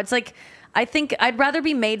don't know. It's like, I think I'd rather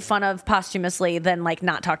be made fun of posthumously than like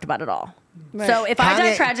not talked about at all. Right. So if I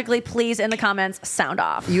die Kanye- tragically, please in the comments, sound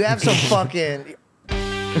off. You have some fucking.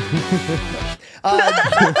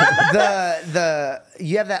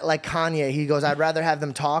 You have that like Kanye. He goes, "I'd rather have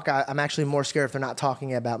them talk. I'm actually more scared if they're not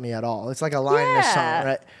talking about me at all." It's like a line in a song,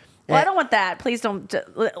 right? Well, I don't want that. Please don't.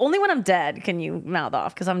 Only when I'm dead can you mouth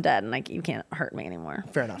off, because I'm dead and like you can't hurt me anymore.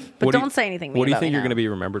 Fair enough. But What do you- don't say anything. What do you about think me you're now. going to be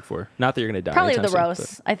remembered for? Not that you're going to die. Probably anytime the soon,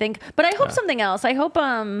 roast, I think. But I hope something else. I hope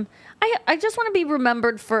I just want to be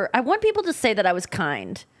remembered for. I want people to say that I was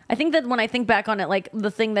kind. I think that when I think back on it, like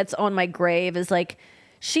the thing that's on my grave is like,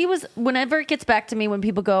 she was, whenever it gets back to me, when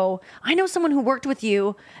people go, I know someone who worked with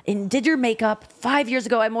you and did your makeup 5 years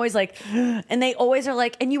ago, I'm always like, and they always are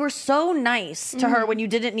like, and you were so nice to her when you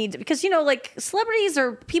didn't need to, because, you know, like celebrities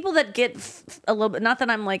or people that get a little bit, not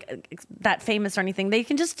that I'm like that famous or anything, they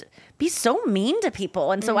can just be so mean to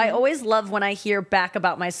people. And so I always love when I hear back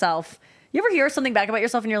about myself. You ever hear something back about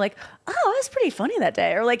yourself and you're like, oh, that was pretty funny that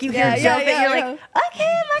day? Or like you hear a joke that you're like, okay,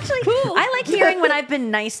 I'm actually cool. I like hearing when I've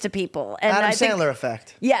been nice to people. And Adam I think, Sandler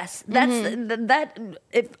effect. yes, that's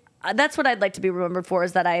what I'd like to be remembered for,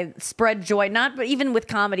 is that I spread joy, not even with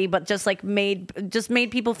comedy, but just like made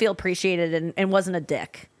people feel appreciated and wasn't a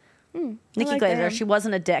dick. Nikki like Glaser, that. she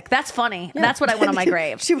wasn't a dick. That's funny. That's what I want on my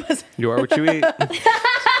grave. She was. You are what you eat.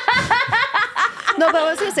 No, but what I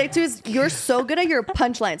was gonna say too is you're so good at your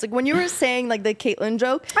punchlines. Like when you were saying like the Caitlyn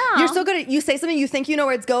joke, Aw. you're so good at, you say something, you think you know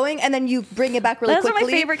where it's going, and then you bring it back really Those quickly. are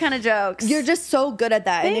my favorite kind of jokes. You're just so good at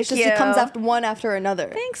that, and it's Thank just it comes you. after one after another.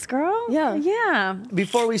 Thanks, girl. Yeah. Yeah.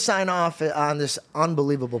 Before we sign off on this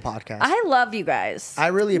unbelievable podcast, I love you guys. I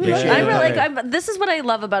really appreciate I it. really like. This is what I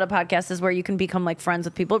love about a podcast, is where you can become like friends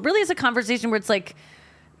with people. It really is a conversation where it's like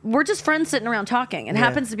we're just friends sitting around talking. It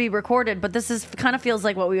happens to be recorded, but this is kind of feels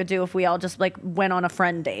like what we would do if we all just like went on a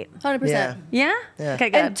friend date. 100%. Yeah. Yeah. Yeah. Okay.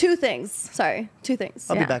 Good. And two things.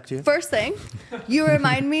 I'll be back to you. First thing, you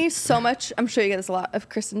remind me so much. I'm sure you get this a lot of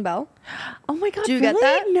Kristen Bell. Oh my God. Do you get really?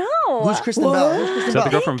 that? No. Who's Kristen Bell? Who's Kristen Is that the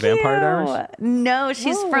Bell? girl from Vampire Ew. Diaries? No,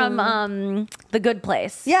 she's from The Good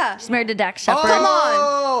Place. Yeah. She's married to Dax Shepard. Come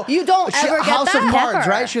on. You don't ever get House that? of Cards, Never.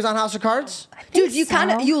 right? She was on House of Cards. Dude, you so. kind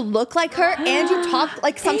of, you look like her, and you talk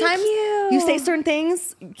like sometimes you. say certain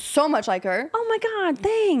things so much like her. Oh my God.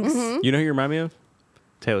 Thanks. You know who you remind me of?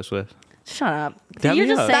 Taylor Swift. Shut up. Dab You're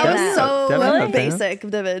me just up. saying That that. was so That was okay. basic,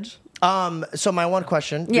 Divage. So my one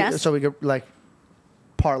question, Yes. so we could like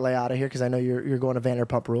parlay out of here because I know you're going to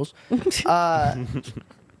Vanderpump Rules.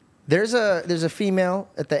 There's a female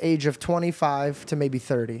at the age of 25 to maybe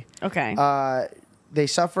 30. Okay. They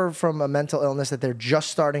suffer from a mental illness that they're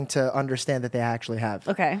just starting to understand that they actually have.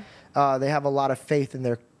 Okay. They have a lot of faith in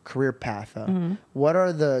their career path. What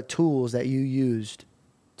are the tools that you used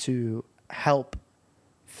to help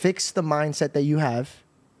fix the mindset that you have?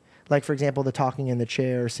 Like, for example, the talking in the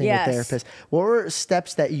chair, seeing Yes. a therapist. What were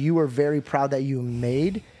steps that you were very proud that you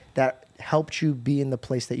made that helped you be in the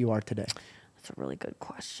place that you are today? That's a really good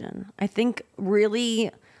question. I think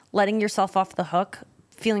really letting yourself off the hook,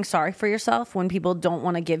 feeling sorry for yourself when people don't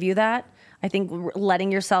want to give you that. I think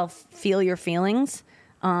letting yourself feel your feelings.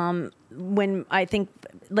 When I think,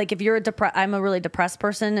 like, if you're I'm a really depressed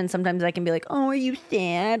person, and sometimes I can be like, oh, are you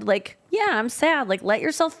sad? Like, yeah, I'm sad. Like, let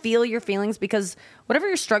yourself feel your feelings, because whatever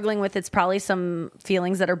you're struggling with, it's probably some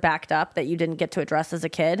feelings that are backed up that you didn't get to address as a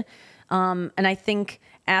kid. And I think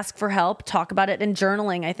ask for help, talk about it, and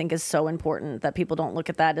journaling, I think, is so important that people don't look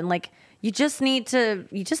at that. And like, you just need to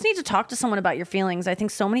talk to someone about your feelings. I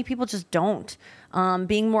think so many people just don't.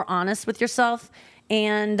 Being more honest with yourself,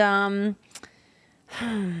 and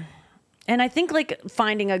I think like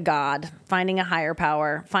finding a God, finding a higher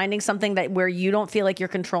power, finding something that where you don't feel like you're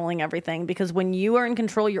controlling everything, because when you are in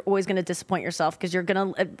control, you're always going to disappoint yourself, because you're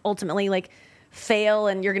going to ultimately like fail,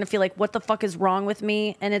 and you're going to feel like, what the fuck is wrong with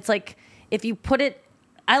me? And it's like, if you put it,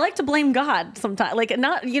 I like to blame God sometimes, like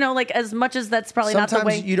not, like as much as that's probably Sometimes not the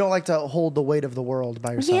way. You don't like to hold the weight of the world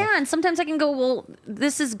by yourself. Yeah, and sometimes I can go, well,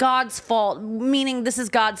 this is God's fault, meaning this is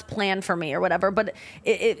God's plan for me or whatever. But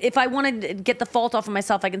if I want to get the fault off of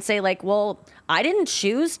myself, I can say like, well, I didn't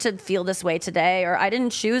choose to feel this way today, or I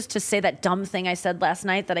didn't choose to say that dumb thing I said last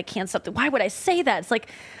night that I can't stop. Why would I say that? It's like,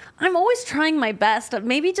 I'm always trying my best.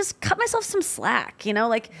 Maybe just cut myself some slack,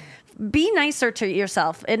 like be nicer to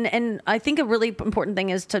yourself. And I think a really important thing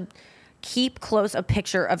is to keep close a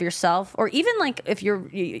picture of yourself, or even like if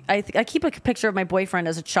I keep a picture of my boyfriend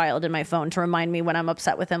as a child in my phone to remind me when I'm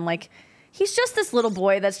upset with him, like he's just this little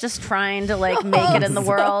boy that's just trying to like make it in the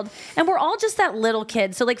world. And we're all just that little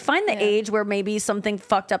kid. So like find the age where maybe something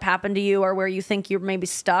fucked up happened to you, or where you think you're maybe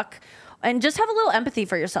stuck, and just have a little empathy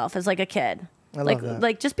for yourself as like a kid. I love that.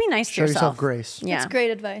 Like just be nice Show to yourself. Show yourself grace. Yeah. That's great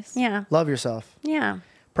advice. Yeah. Love yourself. Yeah.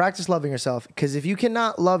 Practice loving yourself, because if you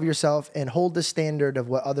cannot love yourself and hold the standard of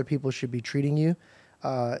what other people should be treating you,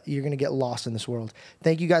 you're going to get lost in this world.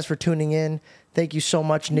 Thank you guys for tuning in. Thank you so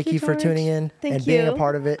much, Nikki, for tuning in and being a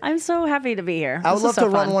part of it. I'm so happy to be here. I would love to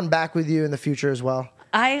run one back with you in the future as well.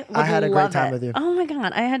 I had a great time with you. Oh my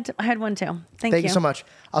God. I had one too. Thank you. Thank you so much.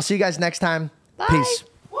 I'll see you guys next time. Bye. Peace.